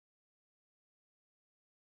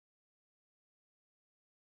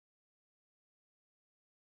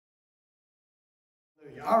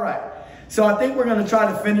All right, so I think we're going to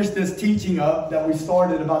try to finish this teaching up that we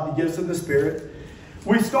started about the gifts of the Spirit.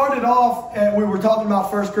 We started off, and we were talking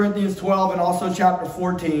about 1 Corinthians 12 and also chapter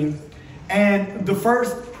 14. And in the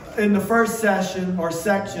first session or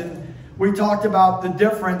section, we talked about the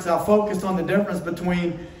difference. I focused on the difference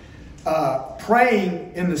between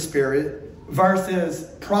praying in the Spirit versus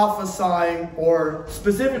prophesying, or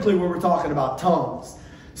specifically we were talking about tongues.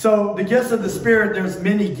 So the gifts of the Spirit, there's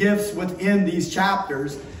many gifts within these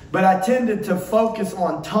chapters, but I tended to focus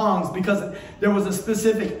on tongues because there was a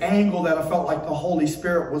specific angle that I felt like the Holy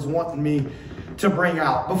Spirit was wanting me to bring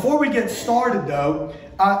out. Before we get started though,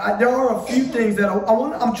 there are a few things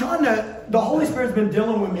that the Holy Spirit's been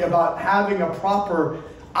dealing with me about having a proper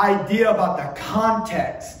idea about the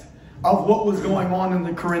context of what was going on in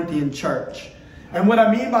the Corinthian church. And what I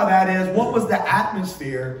mean by that is, what was the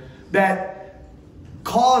atmosphere that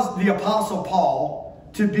caused the Apostle Paul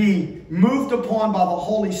to be moved upon by the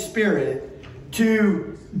Holy Spirit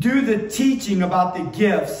to do the teaching about the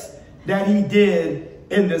gifts that he did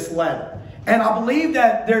in this letter. And I believe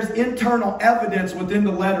that there's internal evidence within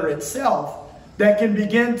the letter itself that can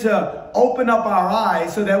begin to open up our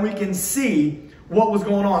eyes so that we can see what was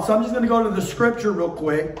going on. So I'm just going to go to the scripture real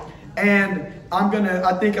quick. And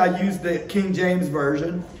I think I used the King James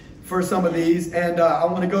Version for some of these. And I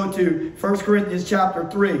want to go to 1 Corinthians chapter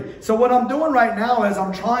 3. So what I'm doing right now is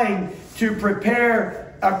I'm trying to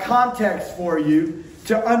prepare a context for you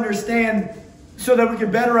to understand, so that we can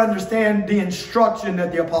better understand the instruction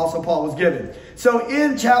that the Apostle Paul was given. So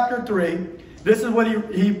in chapter 3, this is what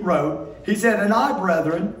he wrote. He said, "And I,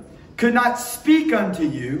 brethren, could not speak unto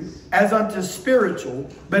you as unto spiritual,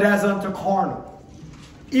 but as unto carnal,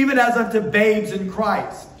 even as unto babes in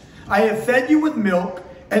Christ. I have fed you with milk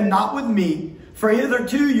and not with meat, for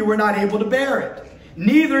hitherto you were not able to bear it.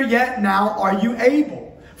 Neither yet now are you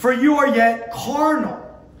able, for you are yet carnal.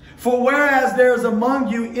 For whereas there is among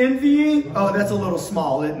you envying..." Oh, that's a little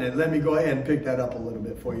small, isn't it? Let me go ahead and pick that up a little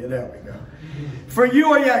bit for you. There we go. "For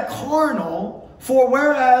you are yet carnal, for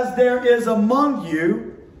whereas there is among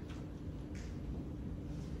you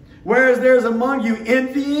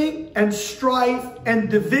envying and strife and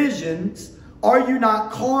divisions, are you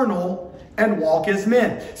not carnal and walk as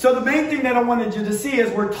men?" So the main thing that I wanted you to see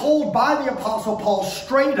is we're told by the Apostle Paul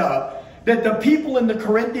straight up that the people in the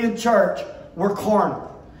Corinthian church were carnal.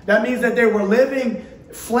 That means that they were living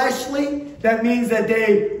fleshly. That means that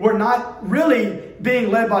they were not really being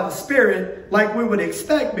led by the Spirit like we would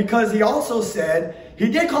expect, because he also said, he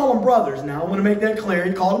did call them brothers. Now I want to make that clear.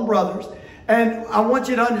 He called them brothers. And I want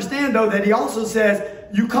you to understand though that he also says,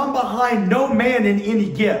 you come behind no man in any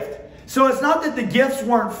gift. So it's not that the gifts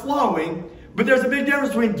weren't flowing, but there's a big difference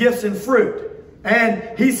between gifts and fruit. And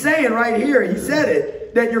he's saying right here, he said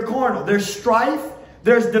it, that you're carnal. There's strife,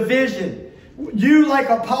 there's division. You like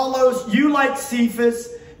Apollos, you like Cephas,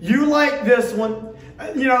 you like this one.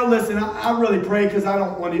 You know, listen, I really pray because I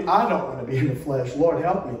don't want to be in the flesh. Lord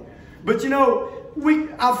help me. But you know,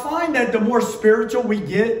 I find that the more spiritual we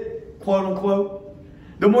get, quote unquote,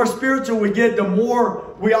 the more spiritual we get, the more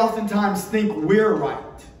we oftentimes think we're right.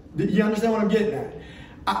 You understand what I'm getting at?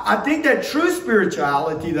 I think that true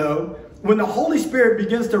spirituality, though, when the Holy Spirit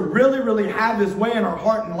begins to really, really have his way in our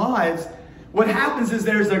heart and lives, what happens is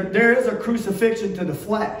there is a crucifixion to the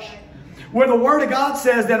flesh, where the Word of God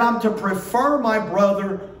says that I'm to prefer my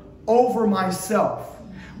brother over myself.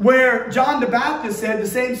 Where John the Baptist said the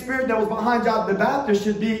same Spirit that was behind John the Baptist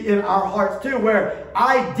should be in our hearts too, where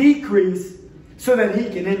I decrease so that he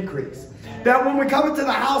can increase. That when we come into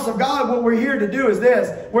the house of God, what we're here to do is this.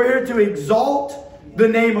 We're here to exalt the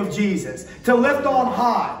name of Jesus, to lift on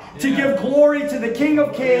high, to give glory to the King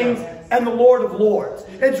of Kings and the Lord of Lords.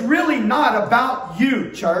 It's really not about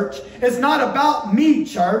you, church. It's not about me,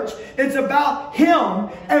 church. It's about him.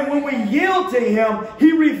 And when we yield to him,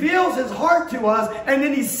 he reveals his heart to us, and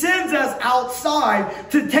then he sends us outside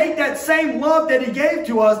to take that same love that he gave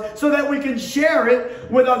to us so that we can share it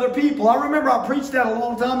with other people. I remember I preached that a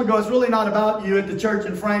long time ago. It's really not about you at the church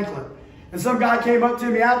in Franklin. And some guy came up to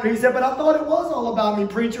me after, he said, "But I thought it was all about me,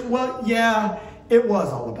 preacher." Well, yeah, it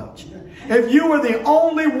was all about you. If you were the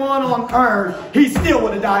only one on earth, he still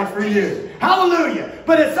would have died for you. Hallelujah.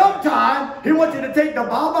 But at some time, he wants you to take the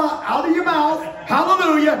baba out of your mouth.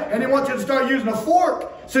 Hallelujah. And he wants you to start using a fork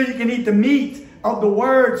so you can eat the meat of the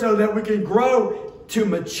word, so that we can grow to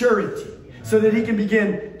maturity, so that he can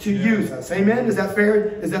begin to use us. Amen? Is that fair?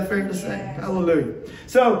 Is that fair to say? Hallelujah.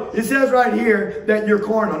 So it says right here that you're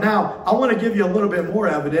carnal. Now, I want to give you a little bit more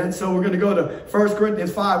evidence. So we're going to go to 1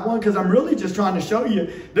 Corinthians 5:1, because I'm really just trying to show you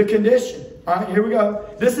the condition. All right, here we go.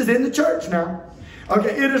 This is in the church now.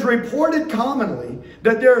 Okay, it is reported commonly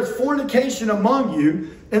that there is fornication among you,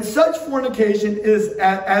 and such fornication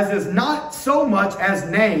as is not so much as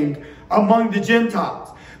named among the Gentiles,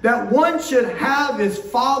 that one should have his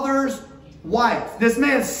father's wife. This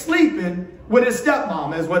man's sleeping with his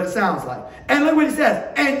stepmom is what it sounds like. And look what he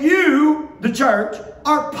says. And you, the church,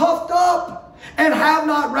 are puffed up and have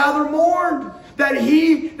not rather mourned that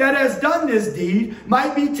he that has done this deed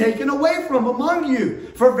might be taken away from among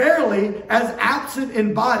you. For verily, as absent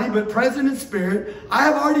in body but present in spirit, I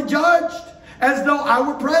have already judged, as though I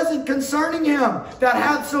were present concerning him that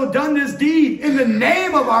hath so done this deed in the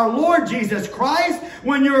name of our Lord Jesus Christ,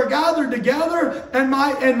 when you are gathered together, and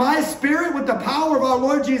my spirit with the power of our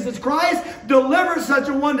Lord Jesus Christ, deliver such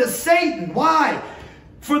a one to Satan. Why?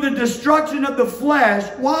 For the destruction of the flesh.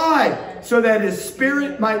 Why? So that his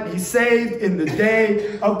spirit might be saved in the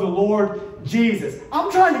day of the Lord Jesus.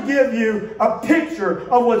 I'm trying to give you a picture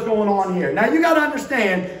of what's going on here. Now you got to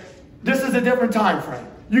understand, this is a different time frame.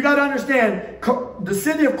 You got to understand, the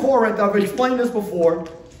city of Corinth, I've explained this before,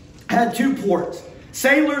 had two ports.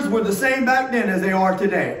 Sailors were the same back then as they are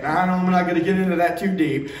today. Now, I'm not going to get into that too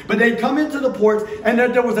deep. But they'd come into the ports, and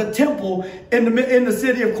there was a temple in the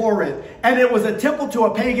city of Corinth. And it was a temple to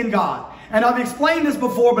a pagan god. And I've explained this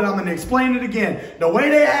before, but I'm going to explain it again. The way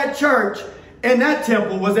they had church in that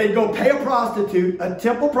temple was they'd go pay a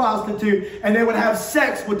temple prostitute, and they would have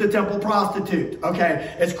sex with the temple prostitute.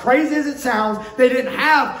 Okay, as crazy as it sounds, they didn't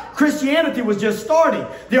have, Christianity was just starting.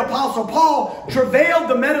 The Apostle Paul travailed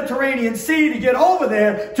the Mediterranean Sea to get over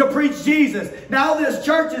there to preach Jesus. Now this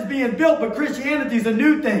church is being built, but Christianity is a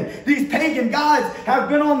new thing. These pagan gods have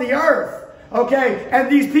been on the earth. Okay,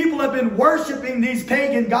 and these people have been worshiping these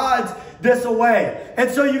pagan gods this away.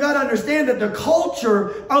 And so you got to understand that the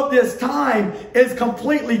culture of this time is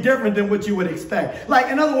completely different than what you would expect. Like,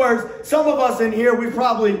 in other words, some of us in here,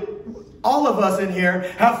 all of us in here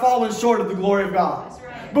have fallen short of the glory of God.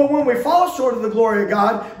 But when we fall short of the glory of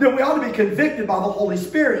God, then we ought to be convicted by the Holy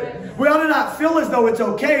Spirit. We ought to not feel as though it's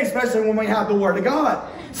okay, especially when we have the Word of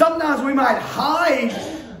God. Sometimes we might hide,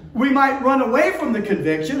 we might run away from the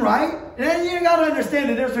conviction, right? And you got to understand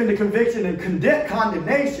the difference between the conviction and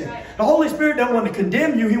condemnation. The Holy Spirit doesn't want to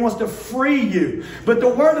condemn you. He wants to free you. But the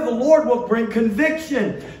word of the Lord will bring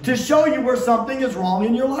conviction to show you where something is wrong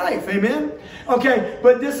in your life. Amen? Okay,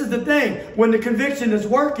 but this is the thing. When the conviction is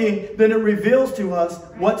working, then it reveals to us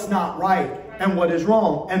what's not right and what is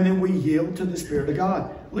wrong. And then we yield to the Spirit of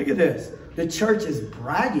God. Look at this. The church is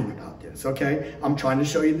bragging about this, okay? I'm trying to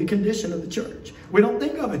show you the condition of the church. We don't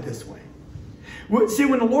think of it this way. See,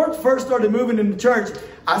 when the Lord first started moving in the church,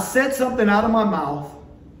 I said something out of my mouth,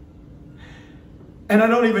 and I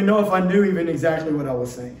don't even know if I knew even exactly what I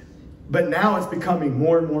was saying. But now it's becoming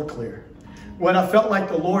more and more clear. What I felt like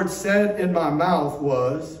the Lord said in my mouth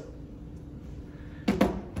was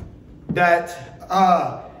that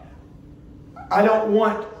I don't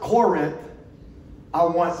want Corinth, I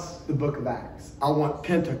want the book of Acts. I want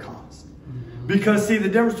Pentecost. Because, see, the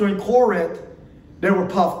difference between Corinth, they were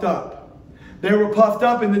puffed up. They were puffed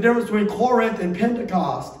up, and the difference between Corinth and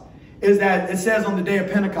Pentecost is that it says on the day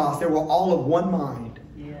of Pentecost, they were all of one mind,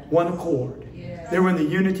 one accord. They were in the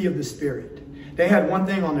unity of the Spirit. They had one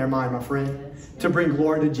thing on their mind, my friend, to bring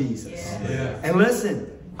glory to Jesus. And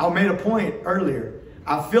listen, I made a point earlier.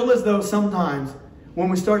 I feel as though sometimes when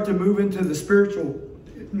we start to move into the spiritual,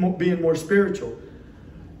 being more spiritual,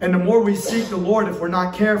 and the more we seek the Lord, if we're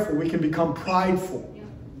not careful, we can become prideful.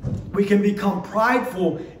 We can become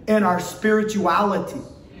prideful in our spirituality.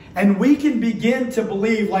 And we can begin to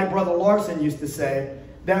believe, like Brother Larson used to say,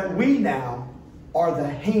 that we now are the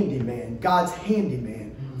handyman, God's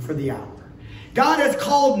handyman for the hour. God has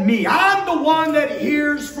called me. I'm the one that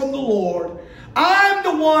hears from the Lord. I'm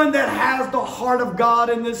the one that has the heart of God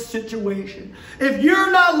in this situation. If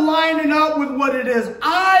you're not lining up with what it is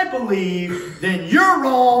I believe, then you're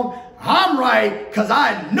wrong. I'm right, because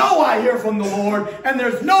I know I hear from the Lord, and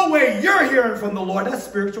there's no way you're hearing from the Lord. That's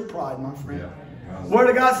spiritual pride, my friend. The Word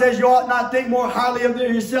of God says you ought not think more highly of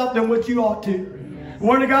yourself than what you ought to. The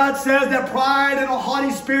Word of God says that pride and a haughty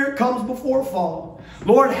spirit comes before a fall.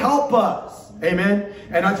 Lord, help us. Amen.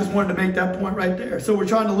 And I just wanted to make that point right there. So we're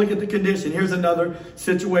trying to look at the condition. Here's another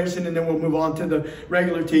situation, and then we'll move on to the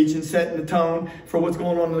regular teaching, setting the tone for what's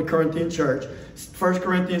going on in the Corinthian church. 1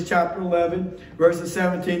 Corinthians chapter 11, verses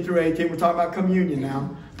 17 through 18. We're talking about communion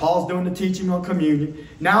now. Paul's doing the teaching on communion.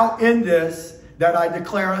 Now in this that I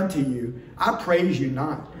declare unto you, I praise you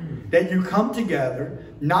not, that you come together,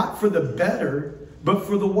 not for the better, but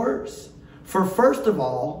for the worse. For first of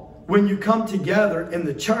all, when you come together in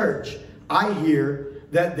the church, I hear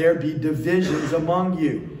that there be divisions among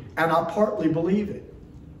you, and I partly believe it.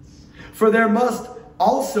 For there must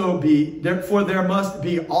there must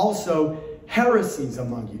be also heresies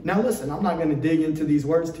among you. Now listen, I'm not going to dig into these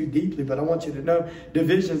words too deeply, but I want you to know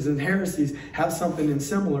divisions and heresies have something in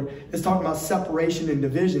similar. It's talking about separation and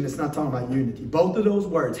division. It's not talking about unity. Both of those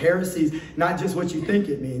words, heresies, not just what you think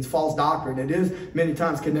it means, false doctrine. It is many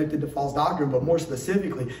times connected to false doctrine, but more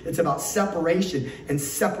specifically, it's about separation and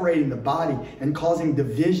separating the body and causing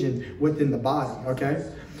division within the body, okay?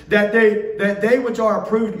 That they which are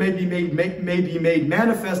approved may be made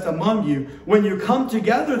manifest among you. When you come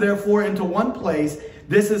together, therefore, into one place,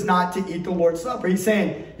 this is not to eat the Lord's Supper. He's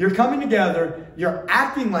saying, you're coming together, you're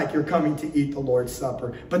acting like you're coming to eat the Lord's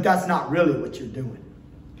Supper, but that's not really what you're doing.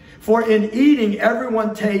 For in eating,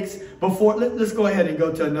 everyone takes before... Let's go ahead and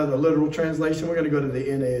go to another literal translation. We're going to go to the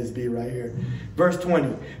NASB right here. Verse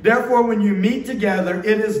 20. Therefore, when you meet together,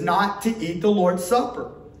 it is not to eat the Lord's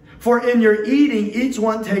Supper. For in your eating, each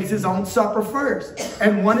one takes his own supper first,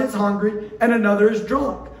 and one is hungry, and another is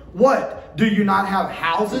drunk. What? Do you not have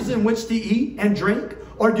houses in which to eat and drink?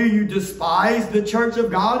 Or do you despise the church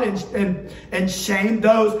of God and shame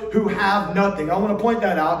those who have nothing? I want to point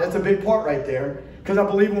that out. That's a big part right there. Because I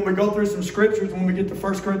believe when we go through some scriptures, when we get to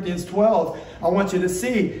 1 Corinthians 12, I want you to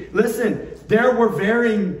see, listen, there's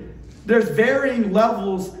varying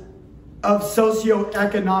levels of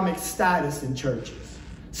socioeconomic status in churches.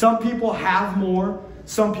 Some people have more,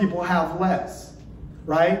 some people have less,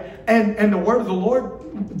 right? And the word of the Lord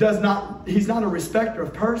he's not a respecter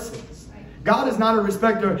of persons. God is not a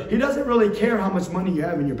respecter. He doesn't really care how much money you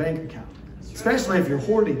have in your bank account, especially if you're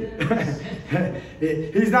hoarding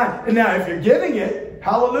it. He's not. And now if you're giving it,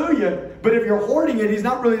 hallelujah. But if you're hoarding it, he's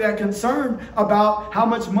not really that concerned about how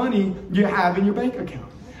much money you have in your bank account.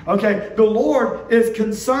 Okay, the Lord is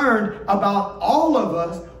concerned about all of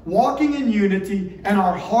us walking in unity and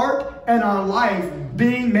our heart and our life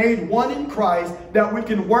being made one in Christ, that we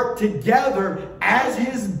can work together as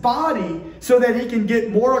his body so that he can get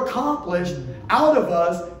more accomplished out of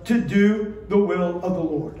us to do the will of the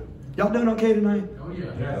Lord. Y'all doing okay tonight? Oh,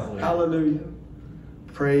 yeah. Hallelujah.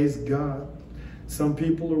 Praise God. Some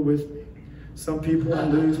people are with me. Some people I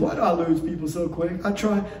lose. Why do I lose people so quick? I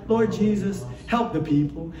try, Lord Jesus, help the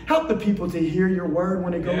people. Help the people to hear your word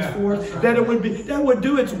when it goes forth. Right. That would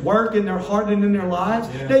do its work in their heart and in their lives.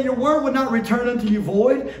 Yeah. That your word would not return unto you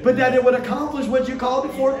void, but that it would accomplish what you called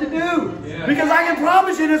it for it to do. Yeah. Because I can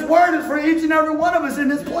promise you this word is for each and every one of us in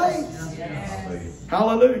this place. Yeah.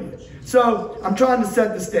 Hallelujah. So I'm trying to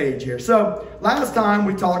set the stage here. So last time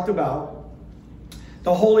we talked about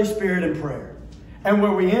the Holy Spirit and prayer. And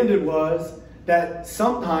where we ended was that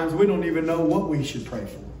sometimes we don't even know what we should pray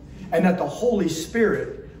for. And that the Holy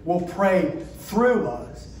Spirit will pray through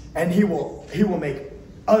us, and he will make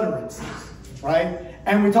utterances, right?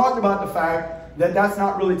 And we talked about the fact that that's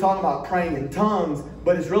not really talking about praying in tongues,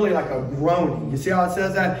 but it's really like a groaning. You see how it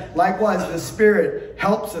says that? Likewise, the Spirit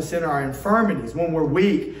helps us in our infirmities when we're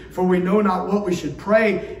weak, for we know not what we should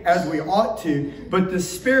pray as we ought to, but the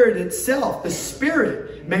Spirit itself, the Spirit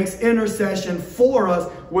makes intercession for us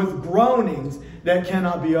with groanings that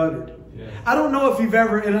cannot be uttered. Yeah. I don't know if you've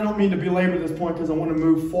ever, and I don't mean to belabor this point because I want to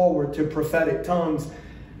move forward to prophetic tongues.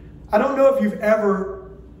 I don't know if you've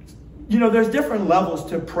ever, there's different levels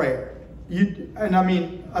to prayer.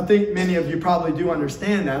 I think many of you probably do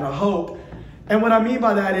understand that, I hope. And what I mean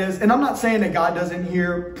by that is, and I'm not saying that God doesn't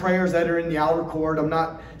hear prayers that are in the outer court. I'm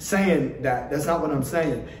not saying that. That's not what I'm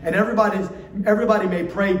saying. And everybody may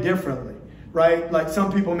pray differently. Right? Like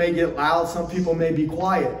some people may get loud, some people may be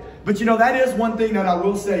quiet. But that is one thing that I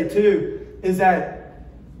will say too, is that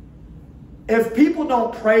if people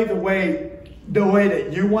don't pray the way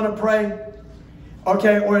that you want to pray,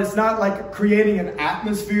 okay, or it's not like creating an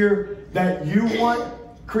atmosphere that you want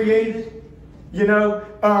created, Nia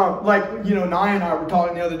and I were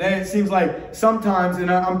talking the other day. It seems like sometimes,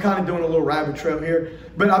 and I'm kind of doing a little rabbit trail here,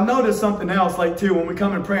 but I've noticed something else, like too, when we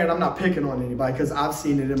come and pray, and I'm not picking on anybody because I've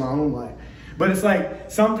seen it in my own life. But it's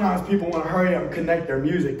like sometimes people want to hurry up and connect their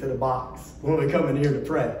music to the box when we come in here to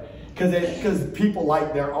pray. Because people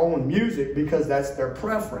like their own music because that's their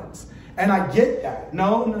preference. And I get that.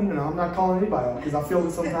 No. I'm not calling anybody out because I feel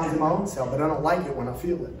it sometimes in my own self, but I don't like it when I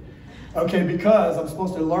feel it. Okay, because I'm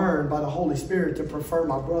supposed to learn by the Holy Spirit to prefer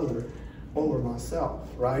my brother over myself,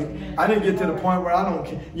 right? I didn't get to the point where I don't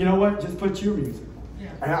care. You know what? Just put your music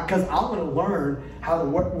on. Because I want to learn how to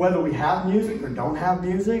work, whether we have music or don't have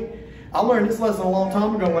music. I learned this lesson a long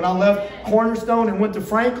time ago when I left Cornerstone and went to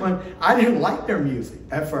Franklin. I didn't like their music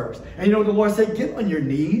at first. And the Lord said, get on your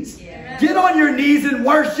knees. Yeah. Get on your knees and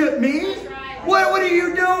worship me. Right. What are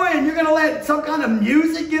you doing? You're going to let some kind of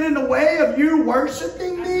music get in the way of you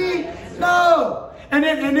worshiping me? No. And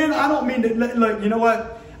then I don't mean to, look, you know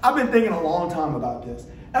what? I've been thinking a long time about this.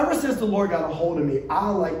 Ever since the Lord got a hold of me, I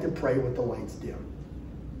like to pray with the lights dim.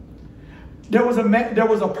 There was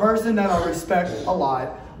a person that I respect a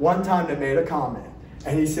lot one time that made a comment.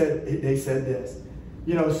 And they said this.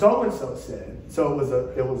 You know, so-and-so said, so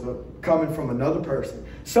it was coming from another person.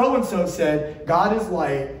 So-and-so said, God is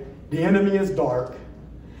light, the enemy is dark,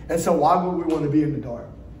 and so why would we want to be in the dark?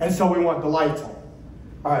 And so we want the lights on.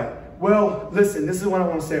 All right, well, listen, this is what I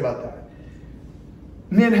want to say about that.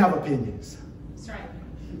 Men have opinions. That's right.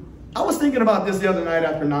 I was thinking about this the other night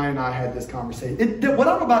after Nia and I had this conversation. What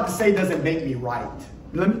I'm about to say doesn't make me right.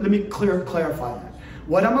 Let me clarify that.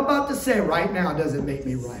 What I'm about to say right now doesn't make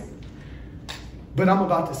me right. But I'm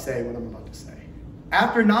about to say what I'm about to say.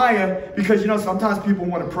 After Nia, because, you know, sometimes people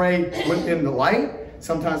want to pray within the light.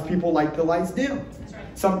 Sometimes people like the lights dim. That's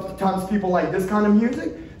right. Sometimes people like this kind of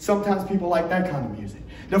music. Sometimes people like that kind of music.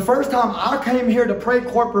 The first time I came here to pray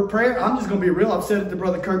corporate prayer, I'm just going to be real. I've said it to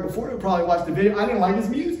Brother Kirk before. He'll probably watch the video. I didn't like his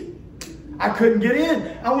music. I couldn't get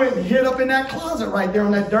in. I went and hid up in that closet right there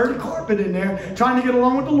on that dirty carpet in there, trying to get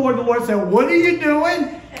along with the Lord. The Lord said, what are you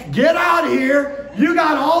doing? Get out of here. You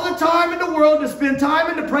got all the time in the world to spend time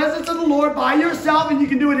in the presence of the Lord by yourself, and you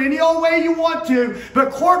can do it any old way you want to.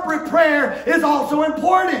 But corporate prayer is also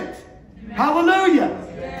important. Amen. Hallelujah.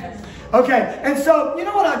 Yes. Okay, and so, you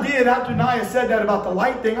know what I did after Nia said that about the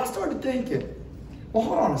light thing? I started thinking, well,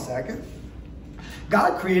 hold on a second.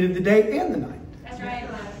 God created the day and the night. That's right.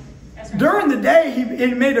 During the day,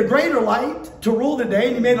 he made a greater light to rule the day,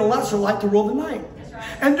 and he made a lesser light to rule the night. Right.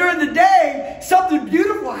 And during the day, something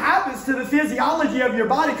beautiful happens to the physiology of your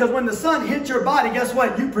body, because when the sun hits your body, guess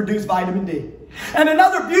what? You produce vitamin D. And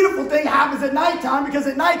another beautiful thing happens at nighttime, because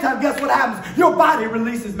at nighttime, guess what happens? Your body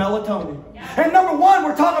releases melatonin. And number one,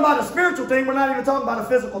 we're talking about a spiritual thing. We're not even talking about a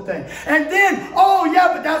physical thing. And then, oh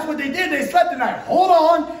yeah, but that's what they did. They slept at night. Hold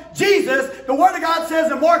on. Jesus, the Word of God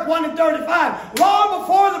says in Mark 1:35, long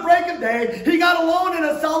before the break of day, he got alone in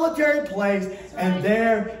a solitary place, and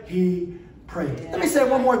there he prayed. Let me say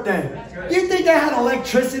one more thing. You think they had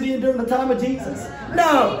electricity during the time of Jesus?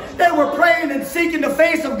 No. They were praying and seeking the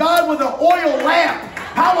face of God with an oil lamp.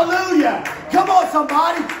 Hallelujah. Come on,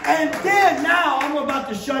 somebody. And then now I'm about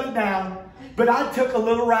to shut it down. But I took a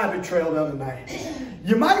little rabbit trail the other night.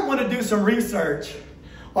 You might want to do some research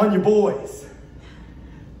on your boys.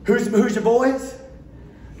 Who's your boys?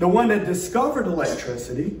 The one that discovered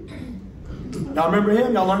electricity. Y'all remember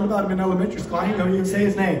him? Y'all learned about him in elementary school. I ain't gonna even say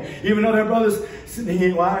his name. Even though their brothers,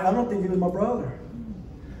 I don't think he was my brother.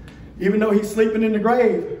 Even though he's sleeping in the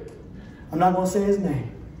grave, I'm not gonna say his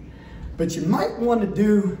name. But you might want to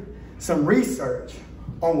do some research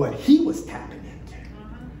on what he was tapping into.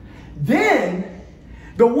 Then,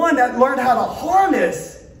 the one that learned how to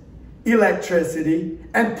harness electricity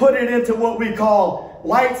and put it into what we call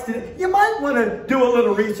lights, you might want to do a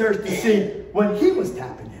little research to see what he was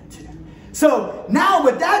tapping into. So now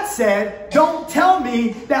with that said, don't tell me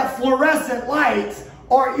that fluorescent lights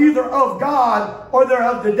are either of God or they're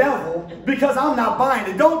of the devil, because I'm not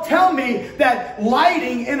buying it. Don't tell me that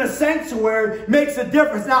lighting in a sanctuary makes a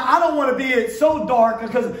difference. Now, I don't want to be so dark,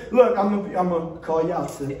 because, look, I'm gonna call you out.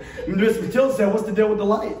 Miss Matilda said, what's the deal with the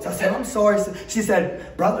lights? I said, I'm sorry. She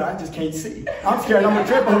said, brother, I just can't see. I'm scared I'm going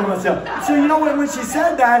to trip over myself. So, you know what? When she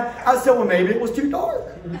said that, I said, well, maybe it was too dark.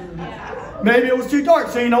 Maybe it was too dark.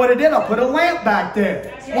 So you know what I did? I put a lamp back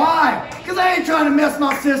there. Why? Because I ain't trying to mess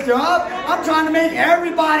my sister up. I'm trying to make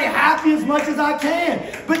everybody happy as much as I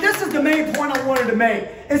can. But this is the main point I wanted to make.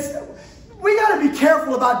 We got to be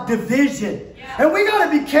careful about division. And we got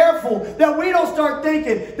to be careful that we don't start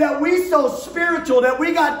thinking that we so spiritual that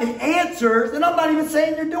we got the answers. And I'm not even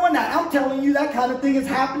saying you're doing that. I'm telling you that kind of thing has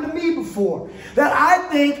happened to me before. That I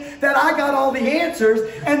think that I got all the answers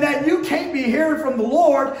and that you can't be hearing from the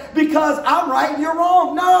Lord because I'm right and you're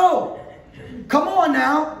wrong. No. Come on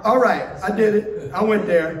now. All right. I did it. I went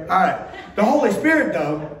there. All right. The Holy Spirit,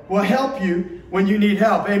 though, will help you when you need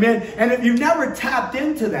help. Amen. And if you've never tapped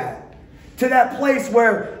into that, to that place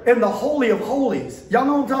where in the Holy of Holies, y'all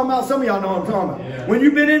know what I'm talking about? Some of y'all know what I'm talking about. Yeah. When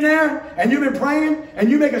you've been in there and you've been praying and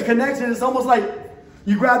you make a connection, it's almost like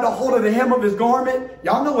you grab the hold of the hem of his garment.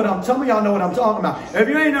 Y'all know some of y'all know what I'm talking about. If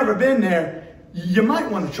you ain't never been there, you might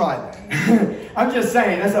want to try that. I'm just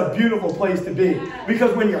saying, that's a beautiful place to be.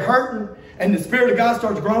 Because when you're hurting and the Spirit of God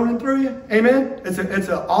starts groaning through you, amen, it's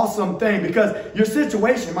an awesome thing, because your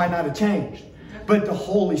situation might not have changed, but the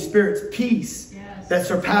Holy Spirit's peace that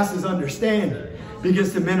surpasses understanding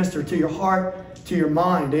begins to minister to your heart, to your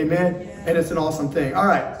mind. Amen. And it's an awesome thing. All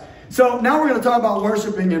right. So now we're going to talk about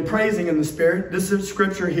worshiping and praising in the Spirit. This is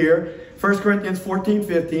scripture here. 1 Corinthians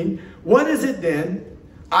 14:15. What is it then?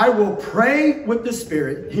 I will pray with the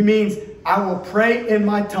Spirit. He means I will pray in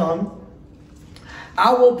my tongue.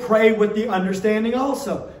 I will pray with the understanding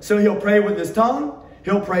also. So he'll pray with his tongue.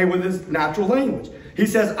 He'll pray with his natural language. He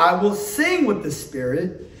says, I will sing with the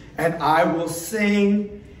Spirit, and I will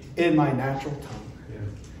sing in my natural tongue.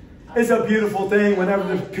 Yeah. It's a beautiful thing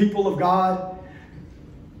whenever the people of God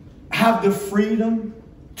have the freedom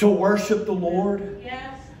to worship the Lord.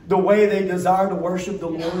 Yes. The way they desire to worship the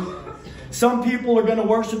Lord. Some people are going to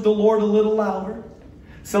worship the Lord a little louder.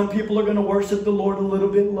 Some people are going to worship the Lord a little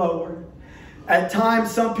bit lower. At times,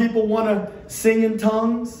 some people want to sing in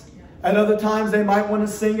tongues. At other times, they might want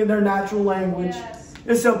to sing in their natural language. Yes.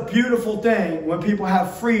 It's a beautiful thing when people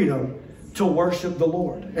have freedom to worship the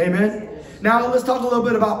Lord. Amen? Now, let's talk a little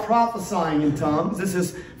bit about prophesying in tongues. This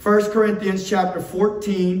is 1 Corinthians chapter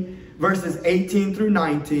 14, verses 18 through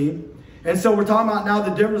 19. And so we're talking about now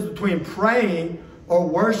the difference between praying or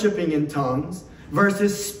worshiping in tongues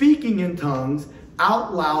versus speaking in tongues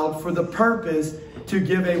out loud for the purpose to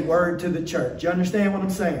give a word to the church. You understand what I'm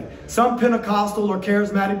saying? Some Pentecostal or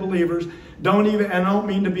charismatic believers don't even, and I don't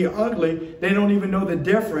mean to be ugly, they don't even know the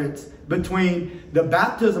difference between the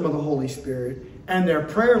baptism of the Holy Spirit and their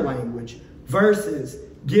prayer language versus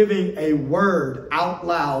giving a word out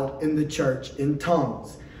loud in the church in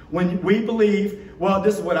tongues. When we believe, well,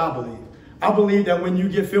 this is what I believe. I believe that when you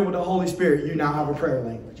get filled with the Holy Spirit, you now have a prayer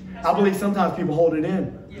language. I believe sometimes people hold it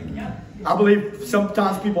in. I believe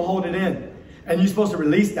sometimes people hold it in. And you're supposed to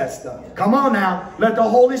release that stuff. Come on now. Let the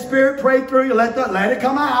Holy Spirit pray through you. Let it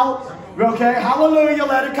come out. Okay? Hallelujah.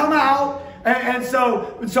 Let it come out. And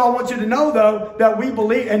so I want you to know, though, that we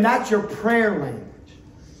believe, and that's your prayer language.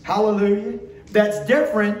 Hallelujah. That's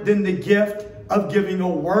different than the gift of giving a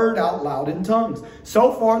word out loud in tongues.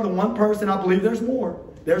 So far, the one person, I believe there's more.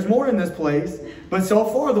 There's more in this place. But so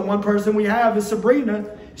far, the one person we have is Sabrina.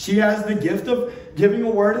 She has the gift of giving a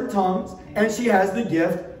word in tongues, and she has the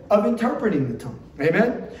gift of interpreting the tongue.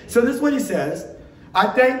 Amen? So this is what he says. I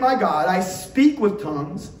thank my God, I speak with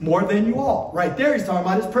tongues more than you all. Right there, he's talking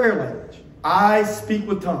about his prayer language. I speak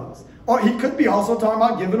with tongues. Or he could be also talking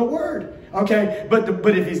about giving a word. Okay? But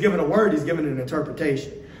if he's giving a word, he's giving an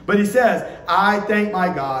interpretation. But he says, I thank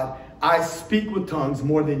my God, I speak with tongues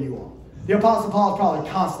more than you all. The Apostle Paul is probably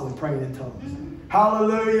constantly praying in tongues.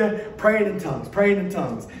 Hallelujah. Praying in tongues. Praying in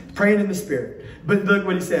tongues. Praying in the Spirit. But look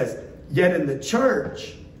what he says. Yet in the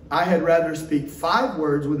church, I had rather speak 5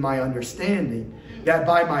 words with my understanding, that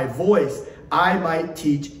by my voice I might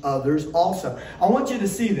teach others also. I want you to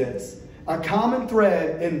see this. A common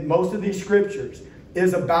thread in most of these scriptures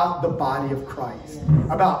is about the body of Christ.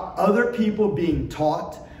 About other people being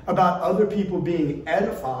taught. About other people being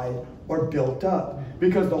edified or built up.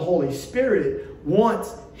 Because the Holy Spirit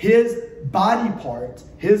wants his body parts,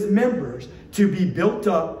 his members, to be built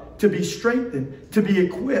up, to be strengthened, to be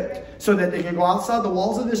equipped, so that they can go outside the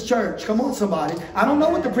walls of this church. Come on, somebody. I don't know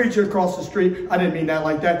what the preacher across the street, I didn't mean that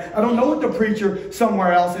like that. I don't know what the preacher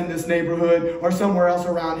somewhere else in this neighborhood or somewhere else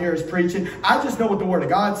around here is preaching. I just know what the Word of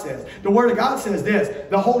God says. The Word of God says this.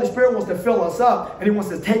 The Holy Spirit wants to fill us up, and he wants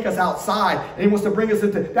to take us outside, and he wants to bring us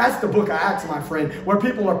into, that's the book of Acts, my friend, where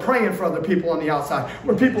people are praying for other people on the outside,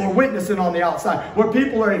 where people are witnessing on the outside, where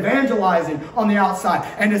people are evangelizing on the outside.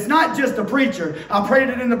 And it's not just the preacher. I prayed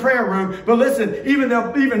it in the prayer room, but listen,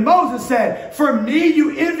 even Moses said, for me,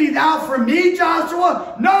 you envy thou for me,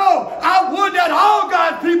 Joshua? No, I would that all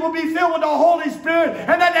God's people be filled with the Holy Spirit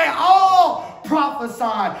and that they all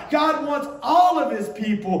prophesy. God wants all of his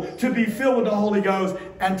people to be filled with the Holy Ghost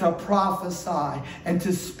and to prophesy and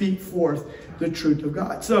to speak forth the truth of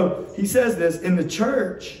God. So he says this, in the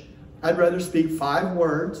church, I'd rather speak 5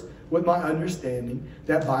 words with my understanding,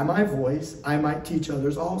 that by my voice I might teach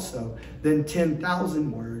others also, than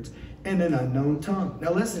 10,000 words in an unknown tongue.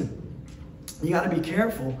 Now listen, you got to be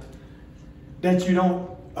careful that you don't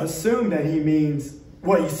assume that he means,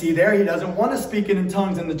 well, you see there, he doesn't want to speak in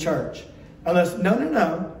tongues in the church. Unless,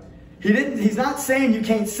 no. He's not saying you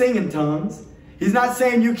can't sing in tongues. He's not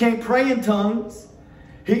saying you can't pray in tongues.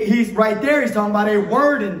 He's right there, he's talking about a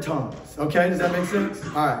word in tongues. Okay, does that make sense?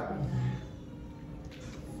 All right.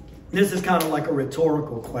 This is kind of like a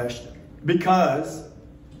rhetorical question, because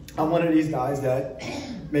I'm one of these guys that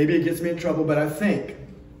maybe it gets me in trouble, but I think.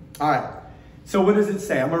 All right. So what does it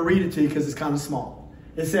say? I'm going to read it to you because it's kind of small.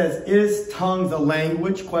 It says, "Is tongues a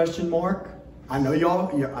language?" Question mark. I know y'all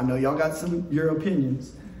got your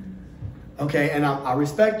opinions. Okay, and I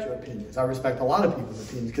respect your opinions. I respect a lot of people's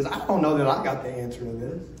opinions because I don't know that I got the answer to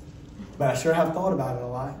this, but I sure have thought about it a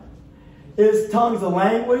lot. Is tongues a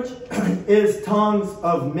language? Is tongues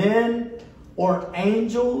of men or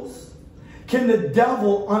angels? Can the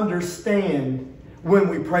devil understand when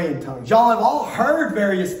we pray in tongues. Y'all have all heard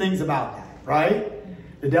various things about that, right?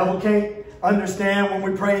 The devil can't understand when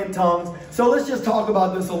we pray in tongues. So let's just talk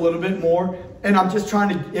about this a little bit more. And I'm just trying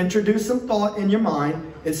to introduce some thought in your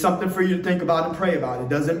mind. It's something for you to think about and pray about. It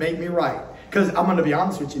doesn't make me right. Because I'm going to be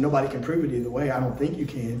honest with you, nobody can prove it either way. I don't think you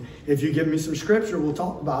can. If you give me some scripture, we'll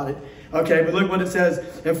talk about it. Okay, but look what it says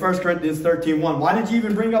in 1 Corinthians 13:1. Why did you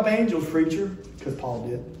even bring up angels, preacher? Because Paul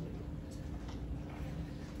did.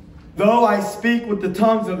 Though I speak with the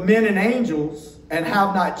tongues of men and angels and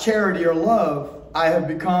have not charity or love, I have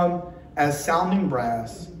become as sounding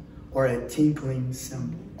brass or a tinkling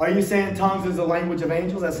cymbal. Are you saying tongues is the language of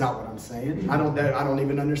angels? That's not what I'm saying. I don't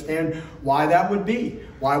even understand why that would be.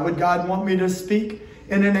 Why would God want me to speak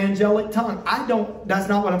in an angelic tongue? That's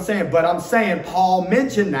not what I'm saying. But I'm saying Paul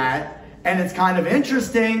mentioned that, and it's kind of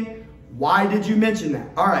interesting. Why did you mention that?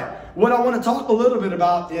 All right. What I want to talk a little bit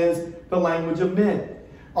about is the language of men.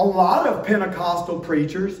 A lot of Pentecostal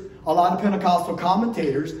preachers, a lot of Pentecostal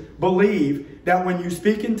commentators believe that when you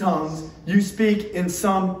speak in tongues, you speak in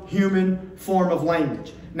some human form of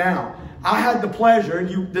language. Now, I had the pleasure,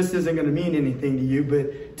 this isn't going to mean anything to you,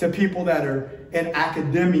 but to people that are in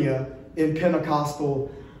academia, in Pentecostal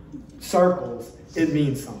circles, it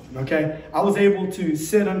means something, okay? I was able to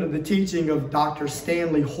sit under the teaching of Dr.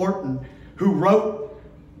 Stanley Horton, who wrote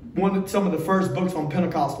some of the first books on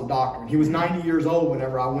Pentecostal doctrine. He was 90 years old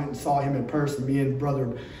whenever I went and saw him in person.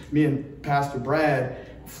 Me and Pastor Brad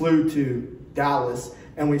flew to Dallas,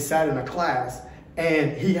 and we sat in a class,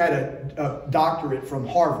 and he had a doctorate from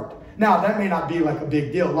Harvard. Now, that may not be like a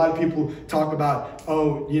big deal. A lot of people talk about,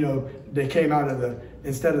 oh, you know, they came out of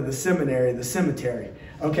instead of the seminary, the cemetery.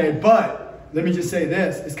 Okay, but let me just say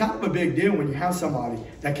this. It's kind of a big deal when you have somebody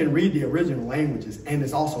that can read the original languages and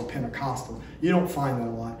is also Pentecostal. You don't find that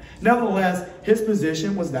a lot. Nevertheless, his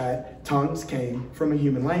position was that tongues came from a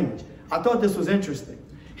human language. I thought this was interesting.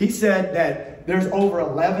 He said that there's over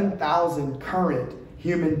 11,000 current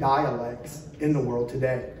human dialects in the world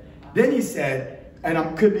today. Then he said, and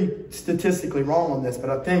I could be statistically wrong on this,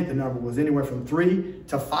 but I think the number was anywhere from 3,000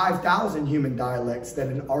 to 5,000 human dialects that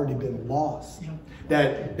had already been lost.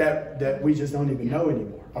 That we just don't even know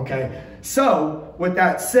anymore. Okay. So with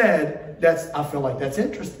that said, I feel like that's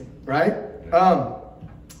interesting, right?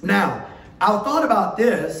 Now, I thought about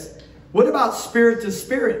this. What about spirit to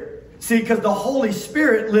spirit? See, because the Holy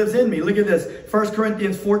Spirit lives in me. Look at this. 1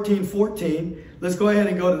 Corinthians 14:14. Let's go ahead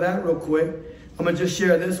and go to that real quick. I'm going to just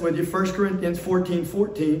share this with you. 1 Corinthians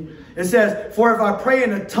 14:14. It says, for if I pray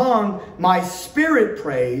in a tongue, my spirit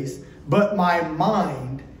prays, but my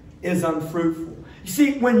mind is unfruitful. You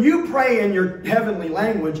see, when you pray in your heavenly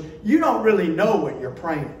language, you don't really know what you're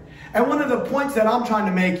praying. And one of the points that I'm trying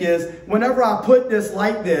to make is, whenever I put this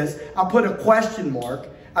like this, I put a question mark.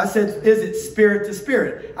 I said, is it spirit to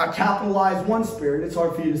spirit? I capitalized one spirit. It's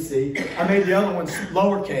hard for you to see. I made the other one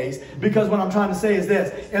lowercase, because what I'm trying to say is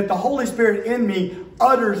this. If the Holy Spirit in me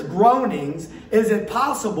utters groanings, is it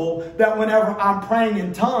possible that whenever I'm praying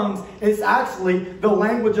in tongues, it's actually the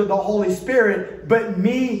language of the Holy Spirit, but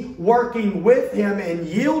me working with Him and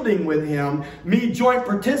yielding with Him, me joint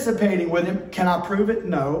participating with Him? Can I prove it?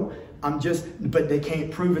 No. But they can't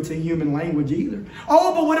prove it's a human language either.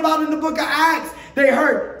 Oh, but what about in the book of Acts? They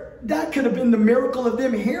heard. That could have been the miracle of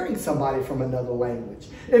them hearing somebody from another language.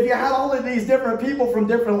 If you had all of these different people from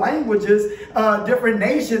different languages, different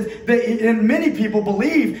nations, and many people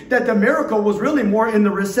believe that the miracle was really more in the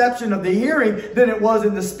reception of the hearing than it was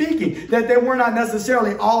in the speaking. That they were not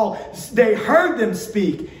necessarily they heard them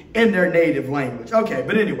speak in their native language. Okay,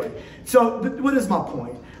 but anyway, so what is my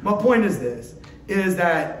point? My point is this, is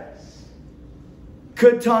that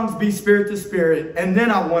could tongues be spirit to spirit? And then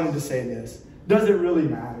I wanted to say this. Does it really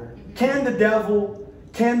matter? Can the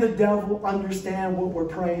devil understand what we're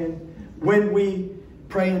praying when we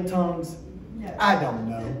pray in tongues? I don't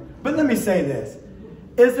know. But let me say this.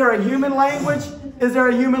 Is there a human language? Is there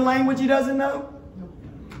a human language he doesn't know?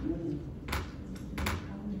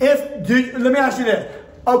 Let me ask you this.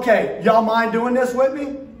 Okay, y'all mind doing this with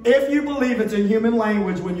me? If you believe it's a human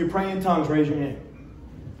language when you pray in tongues, raise your hand.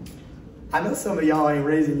 I know some of y'all ain't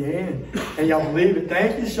raising your hand and y'all believe it.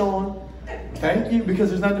 Thank you, Sean. Thank you, because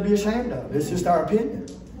there's nothing to be ashamed of. It's just our opinion.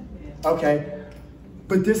 Okay,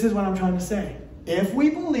 but this is what I'm trying to say. If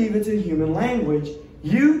we believe it's a human language,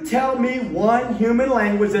 you tell me one human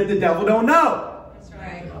language that the devil don't know. That's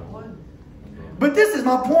right. But this is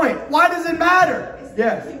my point. Why does it matter?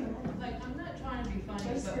 Yes. Like, I'm not trying to be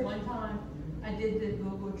funny, but one time I did the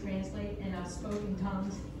Google Translate and I spoke in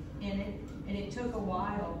tongues in it, and it took a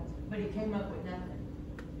while, but it came up with nothing.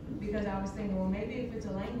 because I was thinking, well, maybe if it's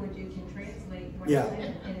a language, it can translate what Yeah. it's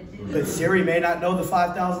in, and it didn't. But Siri may not know the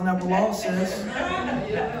 5,000 that were lost, sis.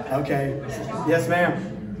 Okay. Yes,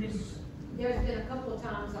 ma'am. There's been a couple of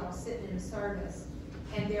times I was sitting in service,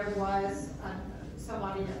 and there was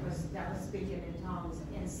somebody that was speaking in tongues,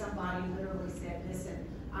 and somebody literally said, "Listen,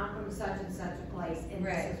 I'm from such and such a place, and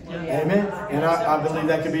this is what." Amen. And I believe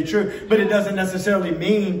that could be true. But it doesn't necessarily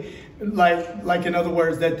mean, like in other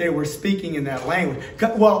words, that they were speaking in that language.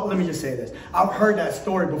 Well, let me just say this. I've heard that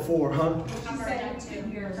story before, huh? I've heard that too.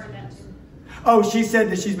 Heard that too. Oh, she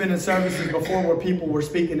said that she's been in services before where people were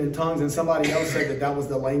speaking in tongues, and somebody else said that that was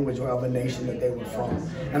the language of a nation that they were from.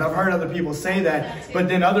 And I've heard other people say that, but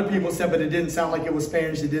then other people said, but it didn't sound like it was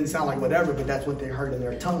Spanish, it didn't sound like whatever, but that's what they heard in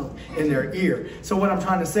their tongue, in their ear. So what I'm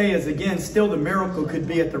trying to say is, again, still the miracle could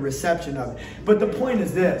be at the reception of it. But the point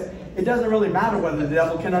is this. It doesn't really matter whether the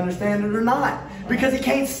devil can understand it or not, because he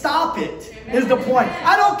can't stop it, is the point.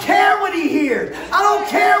 I don't care what he hears. I don't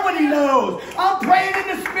care what he knows. I'm praying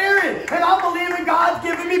in the Spirit, and I'm believing God's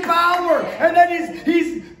giving me power, and that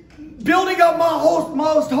he's building up my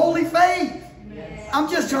most holy faith. I'm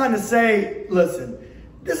just trying to say, listen,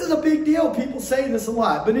 this is a big deal. People say this a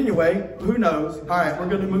lot. But anyway, who knows? All right, we're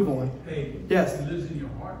going to move on. Hey, yes? He lives in your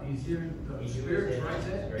heart. He's hearing the Spirit,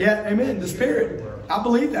 right? Yeah, amen. The Spirit. I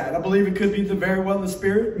believe that. I believe it could be very well the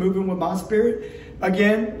Spirit moving with my spirit.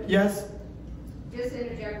 Again, yes? Just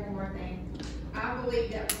interject one more thing. I believe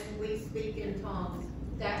that when we speak in tongues,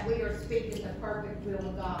 that we are speaking the perfect will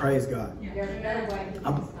of God. Praise God. There's no way he can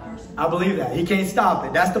stop it. I believe that. He can't stop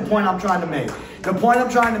it. That's the point I'm trying to make. The point I'm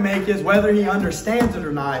trying to make is whether he understands it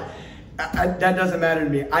or not, that doesn't matter to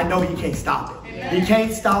me. I know he can't stop it. He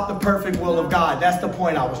can't stop the perfect will of God. That's the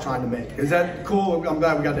point I was trying to make. Is that cool? I'm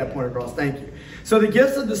glad we got that point across. Thank you. So the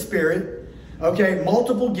gifts of the Spirit, okay,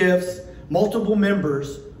 multiple gifts, multiple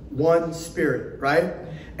members, one Spirit, right?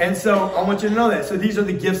 And so I want you to know that. So these are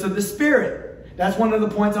the gifts of the Spirit. That's one of the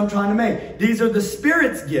points I'm trying to make. These are the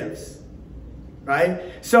Spirit's gifts, right?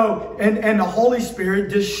 So, and the Holy Spirit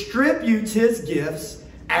distributes his gifts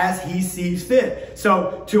as he sees fit.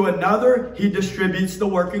 So to another, he distributes the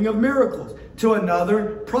working of miracles. To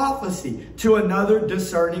another, prophecy. To another,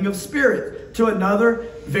 discerning of spirits. To another,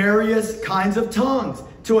 various kinds of tongues.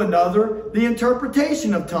 To another, the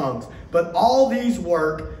interpretation of tongues. But all these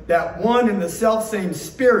work that one and the selfsame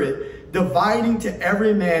Spirit, dividing to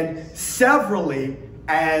every man severally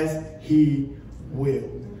as he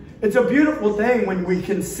will. It's a beautiful thing when we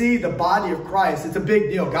can see the body of Christ. It's a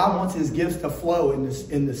big deal. God wants his gifts to flow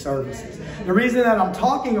in the services. The reason that I'm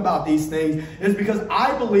talking about these things is because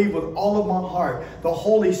I believe with all of my heart the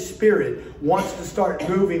Holy Spirit wants to start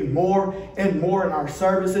moving more and more in our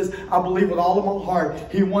services. I believe with all of my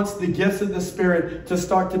heart he wants the gifts of the Spirit to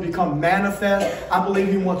start to become manifest. I believe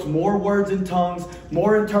he wants more words in tongues,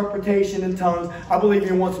 more interpretation in tongues. I believe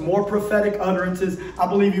he wants more prophetic utterances. I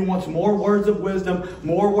believe he wants more words of wisdom,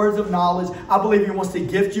 more words of knowledge. I believe he wants to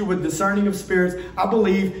gift you with discerning of spirits. I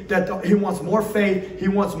believe that he wants more faith. He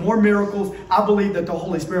wants more miracles. I believe that the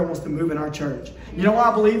Holy Spirit wants to move in our church. You know why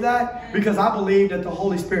I believe that? Because I believe that the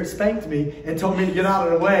Holy Spirit spanked me and told me to get out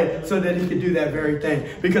of the way so that he could do that very thing.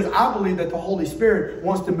 Because I believe that the Holy Spirit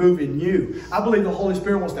wants to move in you. I believe the Holy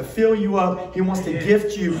Spirit wants to fill you up. He wants to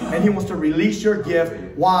gift you, and he wants to release your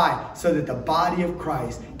gift. Why? So that the body of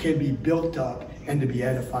Christ can be built up and to be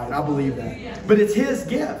edified. I believe that. But it's his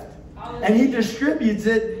gift. And he distributes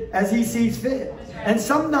it as he sees fit. And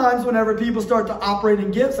sometimes whenever people start to operate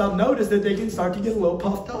in gifts, I've noticed that they can start to get a little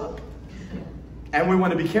puffed up. And we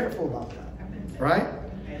want to be careful about that. Right?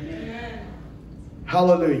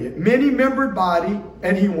 Hallelujah. Many-membered body,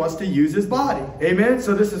 and he wants to use his body. Amen?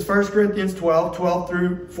 So this is 1 Corinthians 12, 12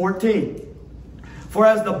 through 14. For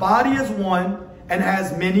as the body is one and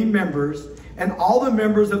has many members, and all the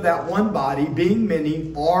members of that one body, being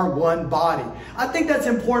many, are one body. I think that's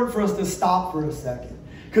important for us to stop for a second.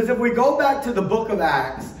 Because if we go back to the book of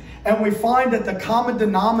Acts, and we find that the common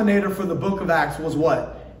denominator for the book of Acts was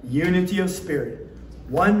what? Unity of spirit.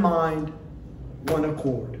 One mind, one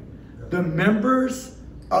accord. The members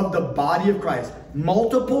of the body of Christ.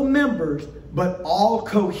 Multiple members, but all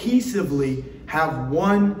cohesively have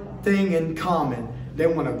one thing in common. They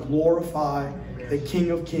want to glorify the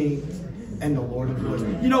King of Kings and the Lord of Lords.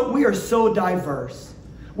 You know, we are so diverse.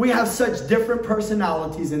 We have such different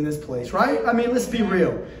personalities in this place, right? I mean, let's be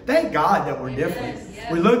real. Thank God that we're different.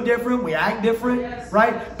 We look different, we act different,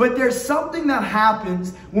 right? But there's something that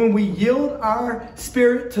happens when we yield our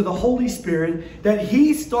spirit to the Holy Spirit, that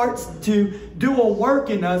he starts to do a work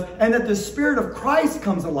in us, and that the Spirit of Christ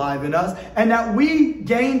comes alive in us, and that we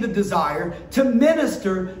gain the desire to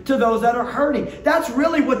minister to those that are hurting. That's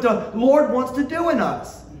really what the Lord wants to do in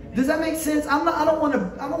us. Does that make sense? I don't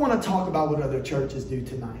want to talk about what other churches do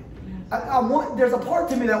tonight. There's a part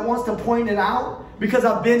to me that wants to point it out because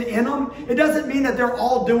I've been in them. It doesn't mean that they're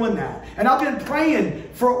all doing that. And I've been praying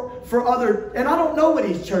for other, and I don't know what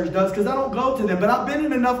each church does because I don't go to them, but I've been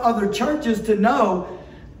in enough other churches to know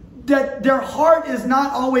that their heart is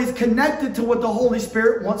not always connected to what the Holy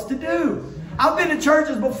Spirit wants to do. I've been to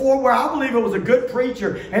churches before where I believe it was a good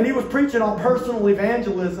preacher and he was preaching on personal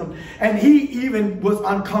evangelism, and he even was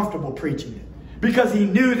uncomfortable preaching it because he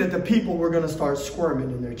knew that the people were going to start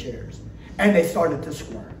squirming in their chairs, and they started to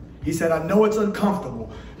squirm. He said, I know it's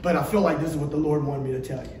uncomfortable, but I feel like this is what the Lord wanted me to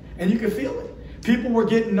tell you. And you could feel it. People were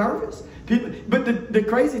getting nervous. But the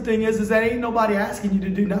crazy thing is that ain't nobody asking you to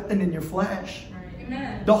do nothing in your flesh.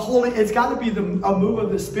 Amen. It's got to be a move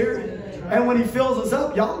of the Spirit. And when he fills us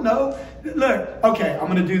up, y'all know. Look, okay, I'm